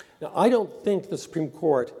 Now, I don't think the Supreme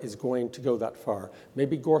Court is going to go that far.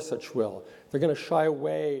 Maybe Gorsuch will. They're going to shy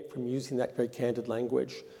away from using that very candid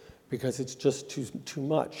language because it's just too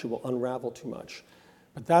much. It will unravel too much.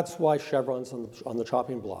 But that's why Chevron's on the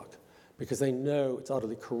chopping block, because they know it's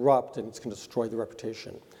utterly corrupt and it's going to destroy the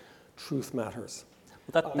reputation. Truth matters.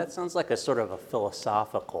 Well, that sounds like a sort of a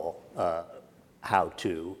philosophical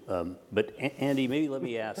how-to. But Andy, maybe let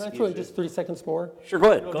me ask you. Can I throw in just 30 seconds more? Sure,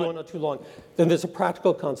 go ahead. No, go not too long. Then there's a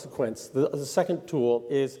practical consequence. The second tool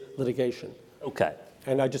is litigation. Okay.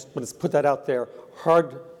 And I just want to put that out there.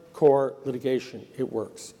 Hardcore litigation, it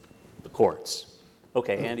works. The courts.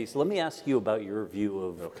 Okay, Andy, so let me ask you about your view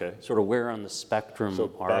of sort of where on the spectrum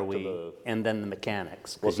are we, and then the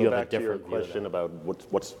mechanics, because you have a different view. Back to your question about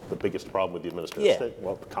what's the biggest problem with the administration?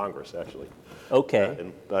 Well, Congress, actually. Okay.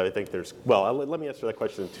 And I think let me answer that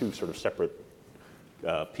question in two sort of separate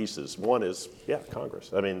pieces. One is,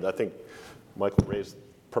 Congress. I mean, I think Michael raised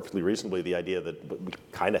perfectly reasonably the idea that we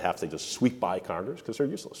kind of have to just sweep by Congress because they're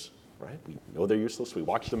useless, right? We know they're useless. We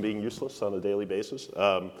watch them being useless on a daily basis.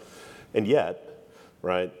 And yet,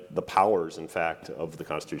 right, the powers, in fact, of the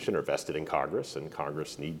Constitution are vested in Congress, and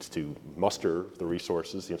Congress needs to muster the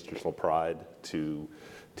resources, the institutional pride, to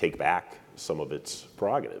take back some of its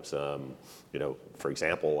prerogatives. For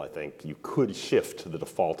example, I think you could shift the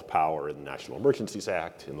default power in the National Emergencies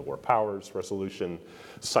Act, in the War Powers Resolution,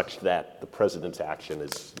 such that the president's action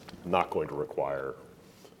is not going to require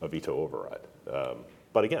a veto override.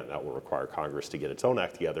 But again, that will require Congress to get its own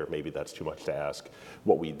act together. Maybe that's too much to ask.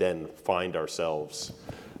 What we then find ourselves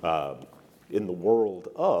in the world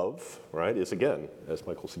of, right, is again, as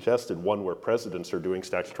Michael suggested, one where presidents are doing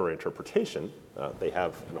statutory interpretation. They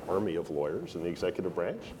have an army of lawyers in the executive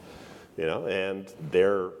branch, and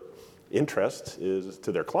their interest is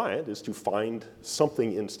to their client is to find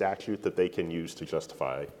something in statute that they can use to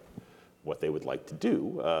justify what they would like to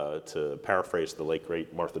do. To paraphrase the late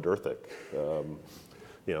great Martha Durthick,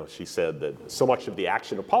 she said that so much of the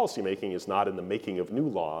action of policymaking is not in the making of new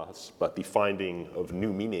laws, but the finding of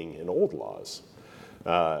new meaning in old laws.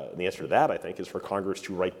 And the answer to that, I think, is for Congress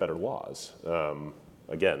to write better laws.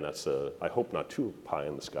 Again, that's I hope not too pie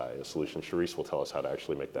in the sky a solution. Charisse will tell us how to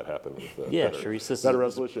actually make that happen with better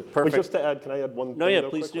resolution. Perfect. But just to add, can I add one thing? No,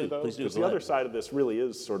 please quickly, do. Please do. Because the other side of this really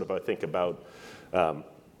is sort of, I think, about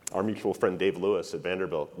our mutual friend Dave Lewis at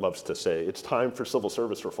Vanderbilt loves to say, it's time for civil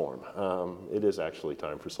service reform. It is actually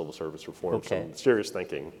time for civil service reform. Some serious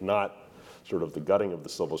thinking, not sort of the gutting of the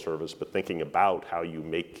civil service, but thinking about how you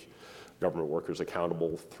make government workers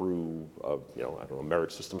accountable through, a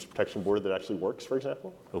merit systems protection board that actually works, for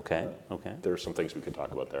example. Okay. There are some things we could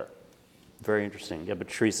talk about there. Very interesting. Yeah, but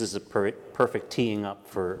Charisse, this is a perfect teeing up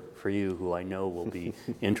for you, who I know will be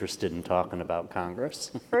interested in talking about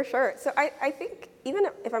Congress. For sure. So I think even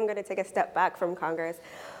if I'm going to take a step back from Congress,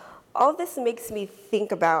 all of this makes me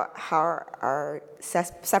think about how our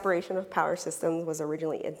separation of power systems was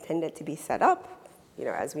originally intended to be set up.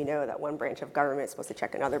 As we know, that one branch of government is supposed to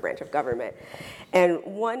check another branch of government. And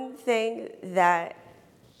one thing that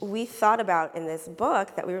we thought about in this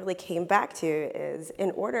book that we really came back to is, in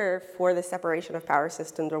order for the separation of power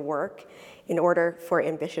system to work, in order for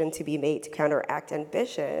ambition to be made to counteract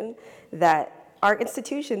ambition, that our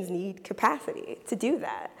institutions need capacity to do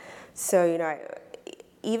that. So,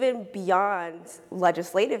 even beyond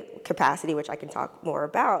legislative capacity, which I can talk more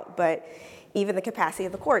about, but even the capacity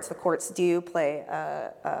of the courts do play,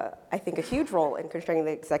 I think, a huge role in constraining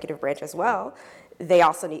the executive branch as well. They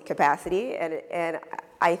also need capacity, and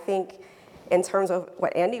I think in terms of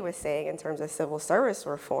what Andy was saying, in terms of civil service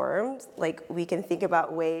reform, like, we can think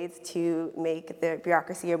about ways to make the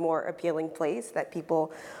bureaucracy a more appealing place, that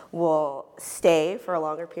people will stay for a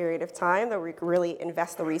longer period of time, that we really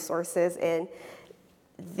invest the resources in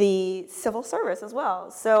the civil service as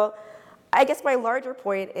well. So I guess my larger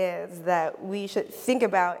point is that we should think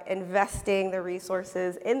about investing the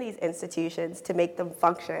resources in these institutions to make them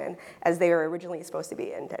function as they were originally supposed to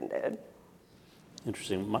be intended.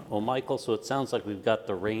 Interesting. Well, Michael, so it sounds like we've got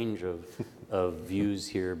the range of views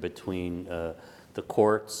here between the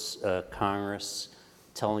courts, Congress,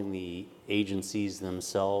 telling the agencies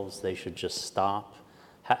themselves they should just stop.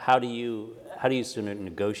 How do you sort of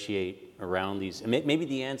negotiate around these? Maybe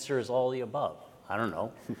the answer is all the above. I don't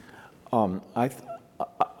know.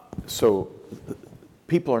 So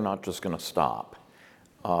people are not just going to stop,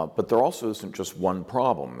 but there also isn't just one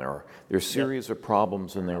problem. There are a series of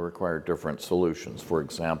problems, and they require different solutions. For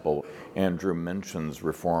example, Andrew mentions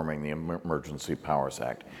reforming the Emergency Powers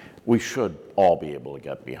Act. We should all be able to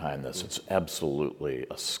get behind this. It's absolutely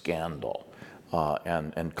a scandal,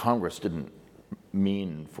 and Congress didn't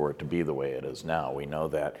mean for it to be the way it is now. We know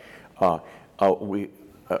that.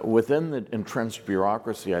 Within the entrenched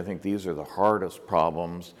bureaucracy, I think these are the hardest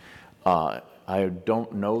problems. I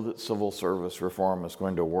don't know that civil service reform is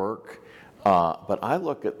going to work, but I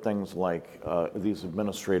look at things like these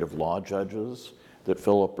administrative law judges that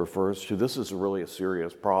Philip refers to. This is really a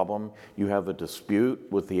serious problem. You have a dispute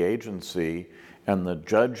with the agency, and the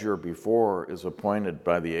judge you're before is appointed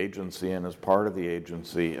by the agency and is part of the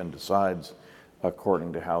agency and decides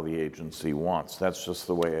according to how the agency wants. That's just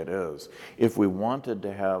the way it is. If we wanted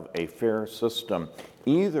to have a fair system,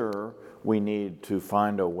 either we need to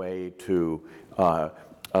find a way to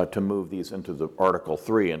move these into the Article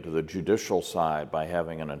 3, into the judicial side, by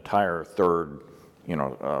having an entire third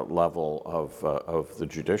level of the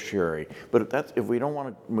judiciary. But if we don't want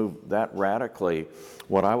to move that radically,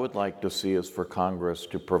 what I would like to see is for Congress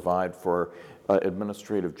to provide for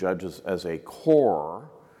administrative judges as a core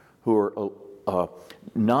who are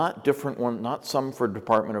not different one, not some for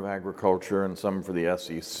Department of Agriculture and some for the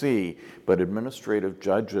SEC, but administrative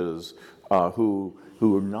judges who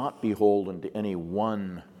are not beholden to any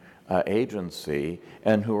one agency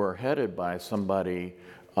and who are headed by somebody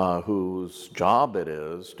whose job it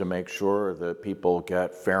is to make sure that people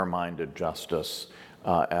get fair-minded justice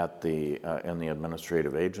in the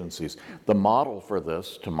administrative agencies. The model for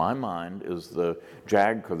this, to my mind, is the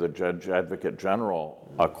JAG, or the Judge Advocate General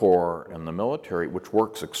Corps in the military, which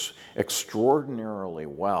works extraordinarily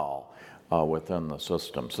well within the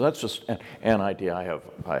system. So that's just an idea.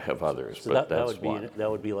 I have others, so but that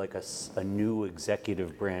would be like a new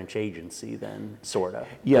executive branch agency, then, sort of.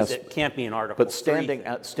 Yes, it can't be an Article 3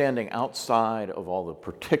 but standing outside of all the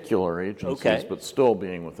particular agencies, but still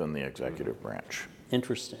being within the executive branch.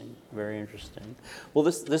 Interesting, very interesting. Well,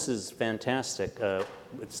 this is fantastic.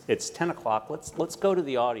 It's 10 o'clock. Let's go to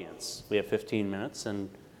the audience. We have 15 minutes and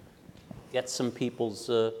get some people's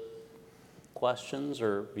questions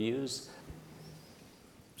or views.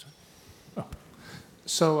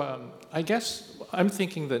 So I guess I'm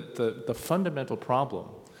thinking that the fundamental problem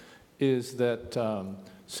is that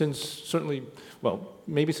since certainly, well,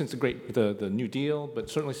 maybe since the New Deal, but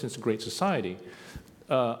certainly since the Great Society,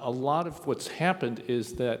 a lot of what's happened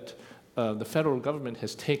is that the federal government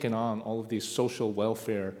has taken on all of these social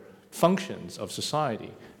welfare functions of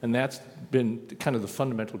society, and that's been kind of the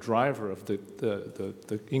fundamental driver of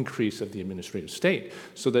the increase of the administrative state.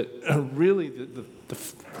 So that really the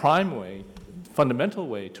prime way, fundamental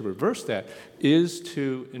way to reverse that is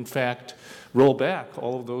to, in fact, roll back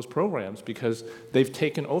all of those programs because they've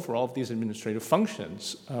taken over all of these administrative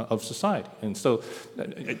functions of society. And so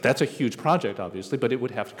that's a huge project, obviously, but it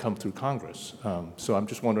would have to come through Congress. So I'm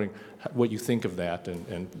just wondering what you think of that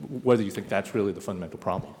and whether you think that's really the fundamental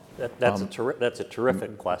problem. That's a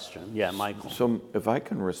terrific question. Yeah, Michael. So if I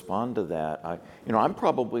can respond to that, I'm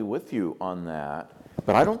probably with you on that,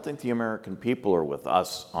 but I don't think the American people are with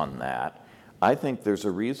us on that. I think there's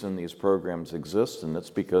a reason these programs exist, and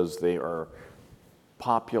it's because they are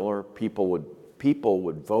popular. People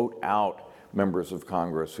would vote out members of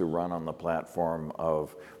Congress who run on the platform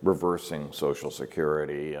of reversing Social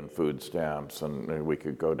Security and food stamps, and we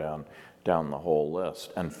could go down the whole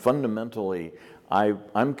list. And fundamentally,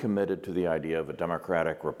 I'm committed to the idea of a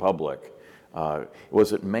democratic republic.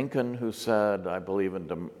 Was it Mencken who said, I believe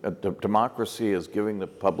in democracy is giving the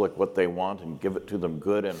public what they want and give it to them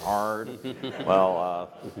good and hard?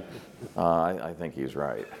 Well, I think he's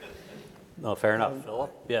right. No, fair enough.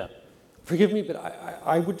 Philip? Yeah. Forgive me, but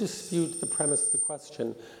I would dispute the premise of the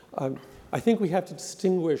question. I think we have to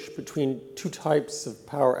distinguish between two types of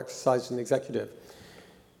power exercised in the executive.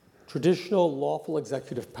 Traditional lawful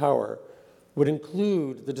executive power would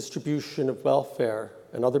include the distribution of welfare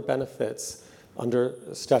and other benefits under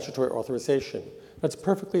statutory authorization. That's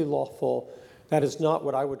perfectly lawful. That is not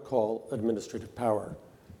what I would call administrative power.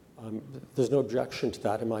 There's no objection to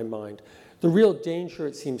that in my mind. The real danger,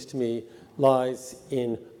 it seems to me, lies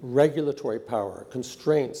in regulatory power,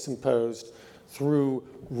 constraints imposed through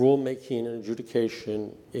rulemaking and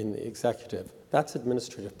adjudication in the executive. That's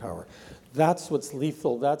administrative power. That's what's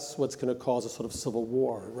lethal. That's what's going to cause a sort of civil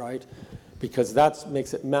war, right? Because that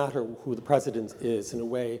makes it matter who the president is in a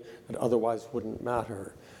way that otherwise wouldn't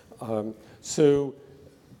matter. So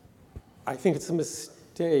I think it's a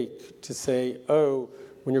mistake to say, oh,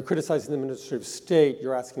 when you're criticizing the administrative state,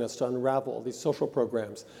 you're asking us to unravel all these social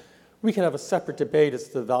programs. We can have a separate debate as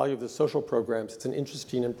to the value of the social programs. It's an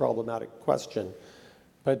interesting and problematic question.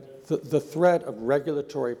 But the threat of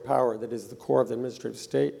regulatory power that is the core of the administrative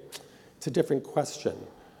state, it's a different question.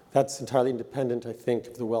 That's entirely independent, I think,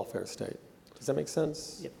 of the welfare state. Does that make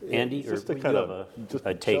sense? Yep. Andy, just or to you kind have of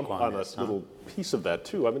a take jump on a this, huh? little piece of that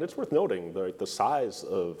too. I mean, it's worth noting that the size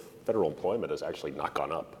of federal employment has actually not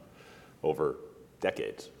gone up over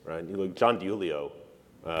decades, right? You look, John DiIulio,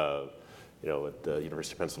 at the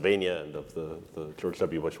University of Pennsylvania and of the George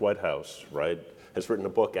W. Bush White House, right, has written a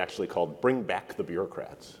book actually called "Bring Back the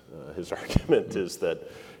Bureaucrats." His argument is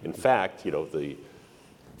that, in fact, the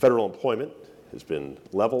federal employment has been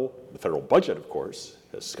level. The federal budget, of course,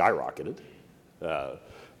 has skyrocketed.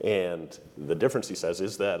 And the difference, he says,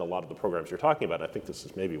 is that a lot of the programs you're talking about, and I think this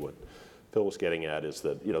is maybe what Phil was getting at, is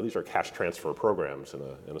that these are cash transfer programs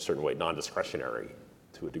in a certain way, non-discretionary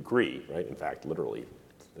to a degree, right? In fact, literally,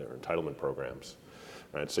 they're entitlement programs,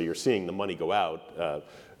 right? So you're seeing the money go out.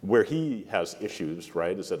 Where he has issues,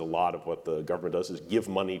 right, is that a lot of what the government does is give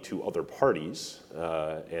money to other parties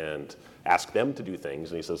and ask them to do things.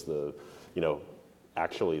 And he says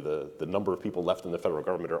actually the number of people left in the federal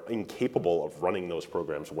government are incapable of running those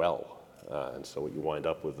programs well. And so what you wind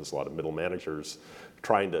up with is a lot of middle managers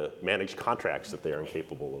trying to manage contracts that they are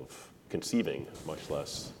incapable of conceiving, much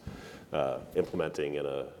less implementing in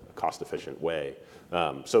a cost-efficient way.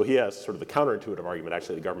 So he has sort of the counterintuitive argument,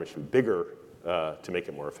 actually the government should be bigger to make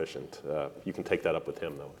it more efficient. You can take that up with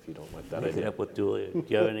him, though, if you don't like that Take idea. it up with Julia. Do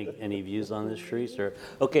you have any views on this, Sharice? Or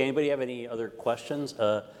okay, anybody have any other questions?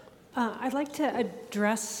 I'd like to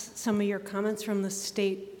address some of your comments from the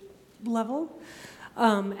state level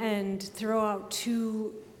and throw out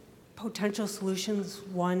two potential solutions,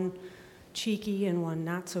 one cheeky and one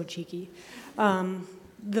not so cheeky.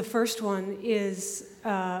 The first one is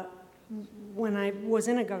when I was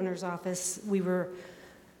in a governor's office, we were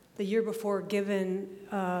the year before given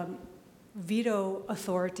veto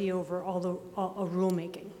authority over all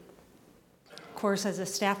rulemaking. Of course, as a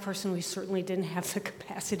staff person, we certainly didn't have the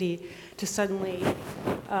capacity to suddenly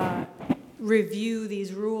review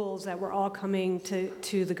these rules that were all coming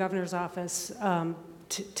to the governor's office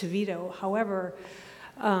to veto. However,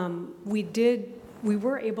 we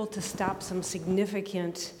were able to stop some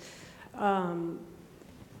significant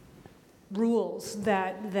rules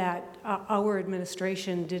that our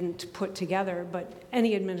administration didn't put together, but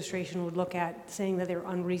any administration would look at saying that they were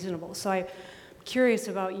unreasonable. So I'm curious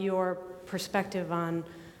about your perspective on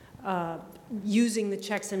using the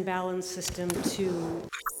checks and balance system to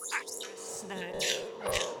access that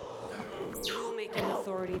rulemaking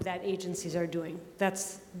authority that agencies are doing.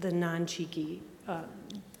 That's the non-cheeky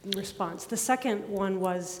response. The second one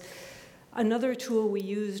was another tool we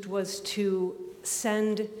used was to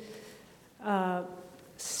send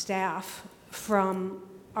staff from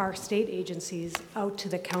our state agencies out to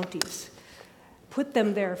the counties, put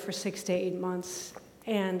them there for 6 to 8 months,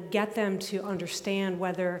 and get them to understand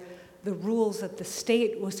whether the rules that the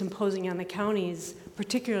state was imposing on the counties,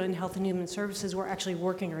 particularly in health and human services, were actually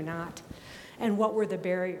working or not, and what were the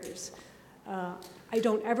barriers. I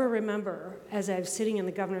don't ever remember, as I was sitting in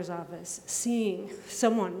the governor's office, seeing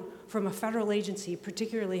someone from a federal agency,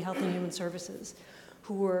 particularly health and human services,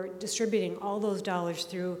 who were distributing all those dollars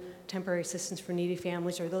through temporary assistance for needy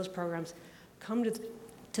families or those programs, come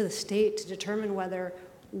to the state to determine whether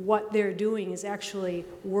what they're doing is actually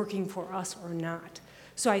working for us or not.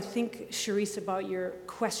 So I think, Sharice, about your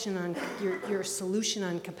question on your solution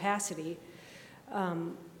on capacity,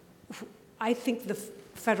 I think the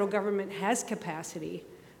federal government has capacity,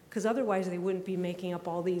 because otherwise they wouldn't be making up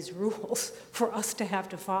all these rules for us to have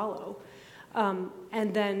to follow,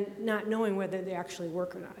 and then not knowing whether they actually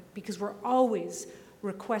work or not, because we're always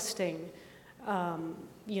requesting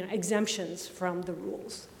exemptions from the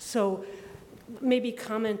rules. So maybe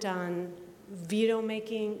comment on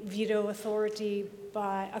veto authority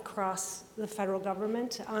across the federal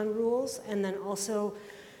government on rules, and then also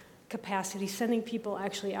capacity, sending people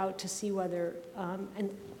actually out to see whether, and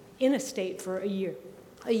in a state for a year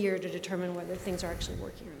to determine whether things are actually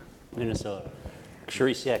working or not. Minnesota.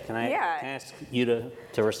 Charisse, yeah, can I ask you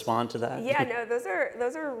to respond to that? Yeah, no,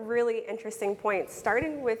 those are really interesting points.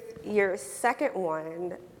 Starting with your second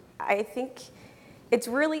one, I think it's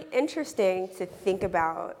really interesting to think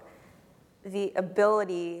about the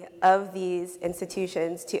ability of these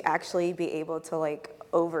institutions to actually be able to like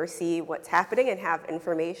oversee what's happening and have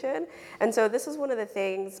information. And so this is one of the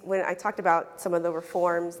things when I talked about some of the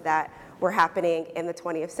reforms that were happening in the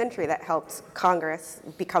 20th century that helped Congress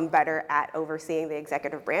become better at overseeing the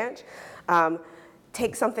executive branch.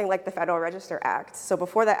 Take something like the Federal Register Act. So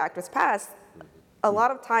before that act was passed, a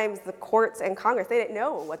lot of times the courts and Congress, they didn't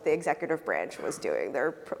know what the executive branch was doing. There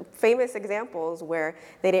are famous examples where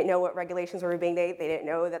they didn't know what regulations were being made. They didn't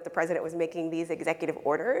know that the president was making these executive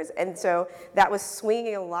orders. And so that was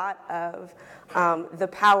swinging a lot of the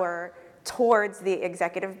power towards the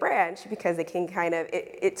executive branch because they can kind of,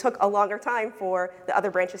 it took a longer time for the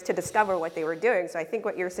other branches to discover what they were doing. So I think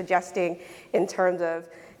what you're suggesting in terms of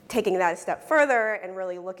taking that a step further and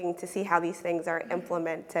really looking to see how these things are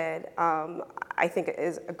implemented, I think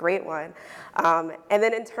is a great one. And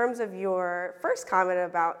then in terms of your first comment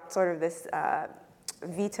about sort of this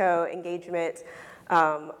veto engagement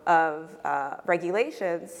of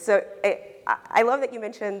regulations, so I love that you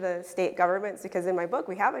mentioned the state governments because in my book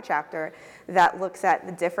we have a chapter that looks at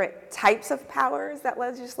the different types of powers that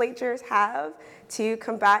legislatures have to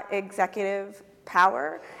combat executive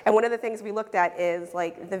power. And one of the things we looked at is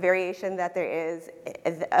like the variation that there is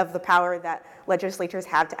of the power that legislatures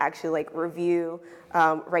have to actually like review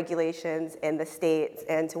regulations in the states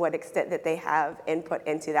and to what extent that they have input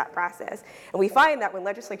into that process. And we find that when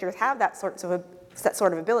legislatures have that sort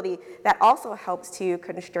of ability, that also helps to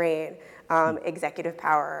constrain executive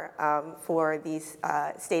power for these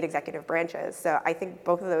state executive branches. So I think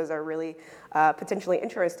both of those are really potentially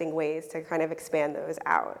interesting ways to kind of expand those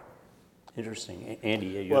out. Interesting. Andy,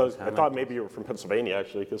 you well, have a comment? I thought maybe you were from Pennsylvania,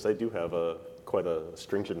 actually, because they do have quite a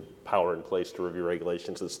stringent power in place to review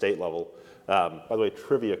regulations at the state level. By the way,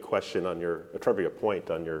 trivia point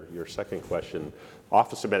on your second question.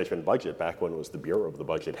 Office of Management and Budget, back when it was the Bureau of the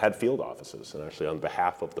Budget, had field offices, and actually on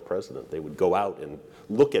behalf of the president, they would go out and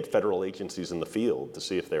look at federal agencies in the field to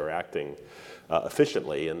see if they were acting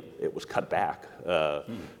efficiently, and it was cut back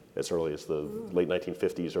as early as the late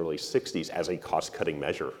 1950s, early 60s as a cost-cutting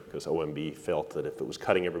measure, because OMB felt that if it was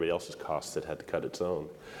cutting everybody else's costs, it had to cut its own.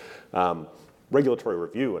 Regulatory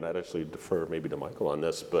review, and I'd actually defer maybe to Michael on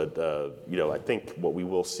this, but I think what we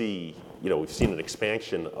will see, we've seen an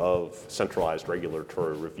expansion of centralized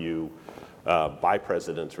regulatory review by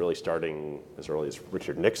presidents really starting as early as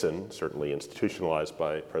Richard Nixon, certainly institutionalized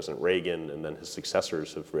by President Reagan, and then his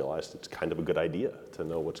successors have realized it's kind of a good idea to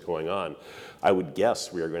know what's going on. I would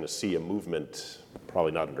guess we are going to see a movement,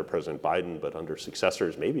 probably not under President Biden, but under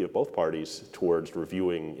successors, maybe of both parties, towards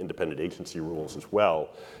reviewing independent agency rules as well.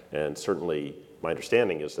 And certainly my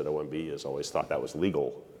understanding is that OMB has always thought that was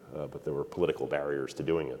legal, but there were political barriers to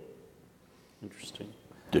doing it. Interesting.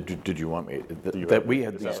 Did you want me, that we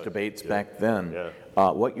had these debates back then.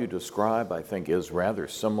 Yeah. What you describe, I think, is rather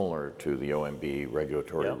similar to the OMB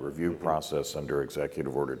regulatory review process under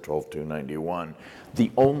Executive Order 12291,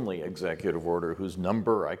 the only executive order whose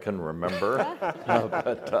number I can remember.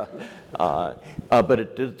 But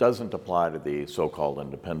it doesn't apply to the so-called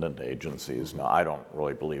independent agencies. Now, I don't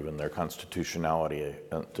really believe in their constitutionality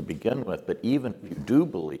to begin with, but even if you do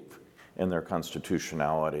believe in their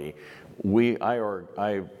constitutionality,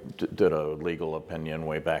 I did a legal opinion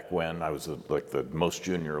way back when. I was like the most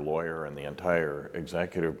junior lawyer in the entire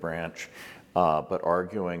executive branch, but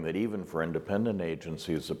arguing that even for independent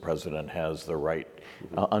agencies, the president has the right,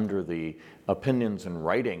 under the opinions in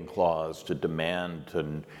writing clause, to demand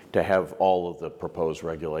to have all of the proposed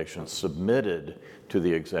regulations submitted to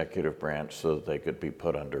the executive branch so that they could be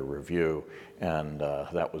put under review. And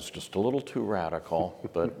that was just a little too radical,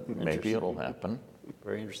 but maybe it'll happen.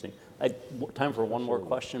 Very interesting. Time for one more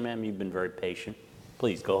question, ma'am. You've been very patient.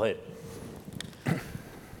 Please, go ahead.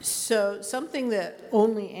 So something that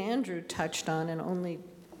only Andrew touched on and only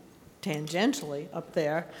tangentially up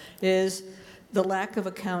there is the lack of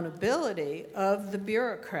accountability of the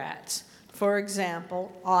bureaucrats. For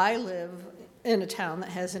example, I live in a town that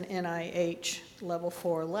has an NIH level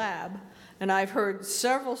 4 lab, and I've heard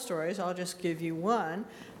several stories. I'll just give you one.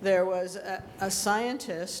 There was a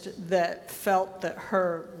scientist that felt that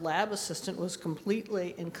her lab assistant was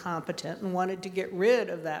completely incompetent and wanted to get rid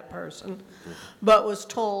of that person, but was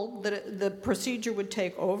told that the procedure would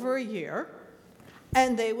take over a year,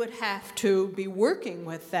 and they would have to be working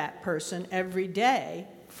with that person every day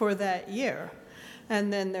for that year.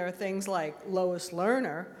 And then there are things like Lois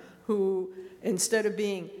Lerner, who, instead of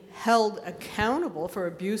being held accountable for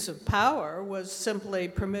abuse of power, was simply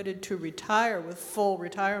permitted to retire with full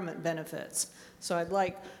retirement benefits. So I'd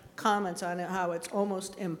like comments on how it's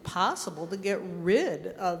almost impossible to get rid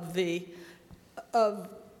of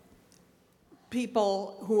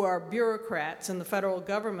people who are bureaucrats in the federal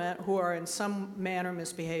government who are in some manner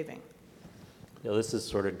misbehaving. This is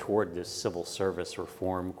sort of toward this civil service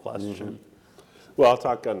reform question. Well, I'll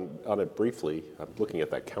talk on it briefly. I'm looking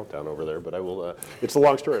at that countdown over there, but I will. It's a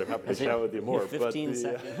long story. I'm happy to chat with you more. 15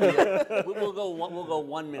 seconds. We'll go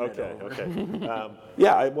 1 minute. Okay.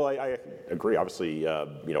 Yeah. I agree. Obviously,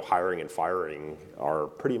 hiring and firing are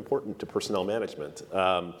pretty important to personnel management.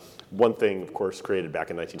 One thing, of course, created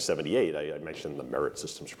back in 1978. I mentioned the Merit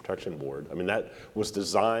Systems Protection Board. I mean, that was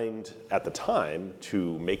designed at the time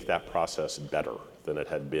to make that process better than it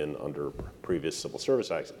had been under previous civil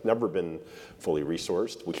service acts. It's never been fully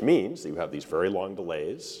resourced, which means that you have these very long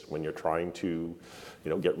delays when you're trying to,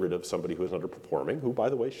 get rid of somebody who is underperforming, who, by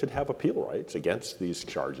the way, should have appeal rights against these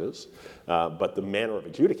charges. But the manner of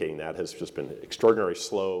adjudicating that has just been extraordinarily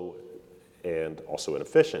slow and also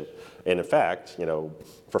inefficient. And in fact,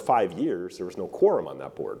 for 5 years, there was no quorum on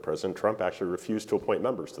that board. President Trump actually refused to appoint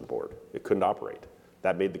members to the board. It couldn't operate.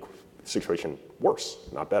 That made the situation worse,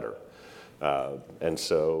 not better. And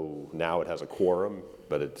so now it has a quorum,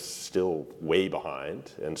 but it's still way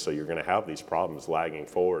behind. And so you're going to have these problems lagging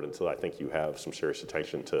forward until I think you have some serious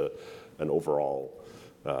attention to an overall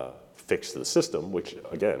fix to the system, which,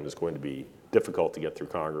 again, is going to be difficult to get through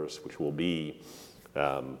Congress, which will be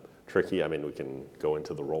tricky. I mean, we can go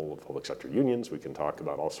into the role of public sector unions. We can talk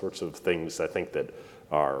about all sorts of things I think that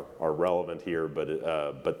are relevant here.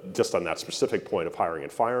 But just on that specific point of hiring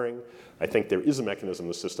and firing, I think there is a mechanism in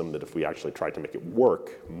the system that if we actually tried to make it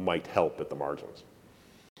work, might help at the margins.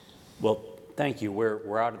 Well, thank you.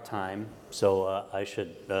 We're out of time, so I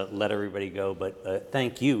should let everybody go. But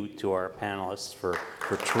thank you to our panelists for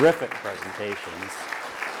terrific presentations.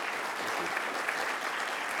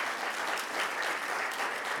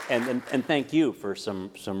 And thank you for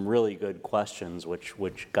some really good questions,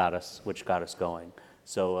 which got us going.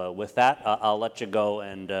 So with that, I'll let you go,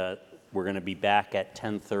 and we're going to be back at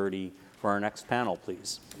 10:30 for our next panel,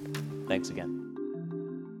 please. Thanks again.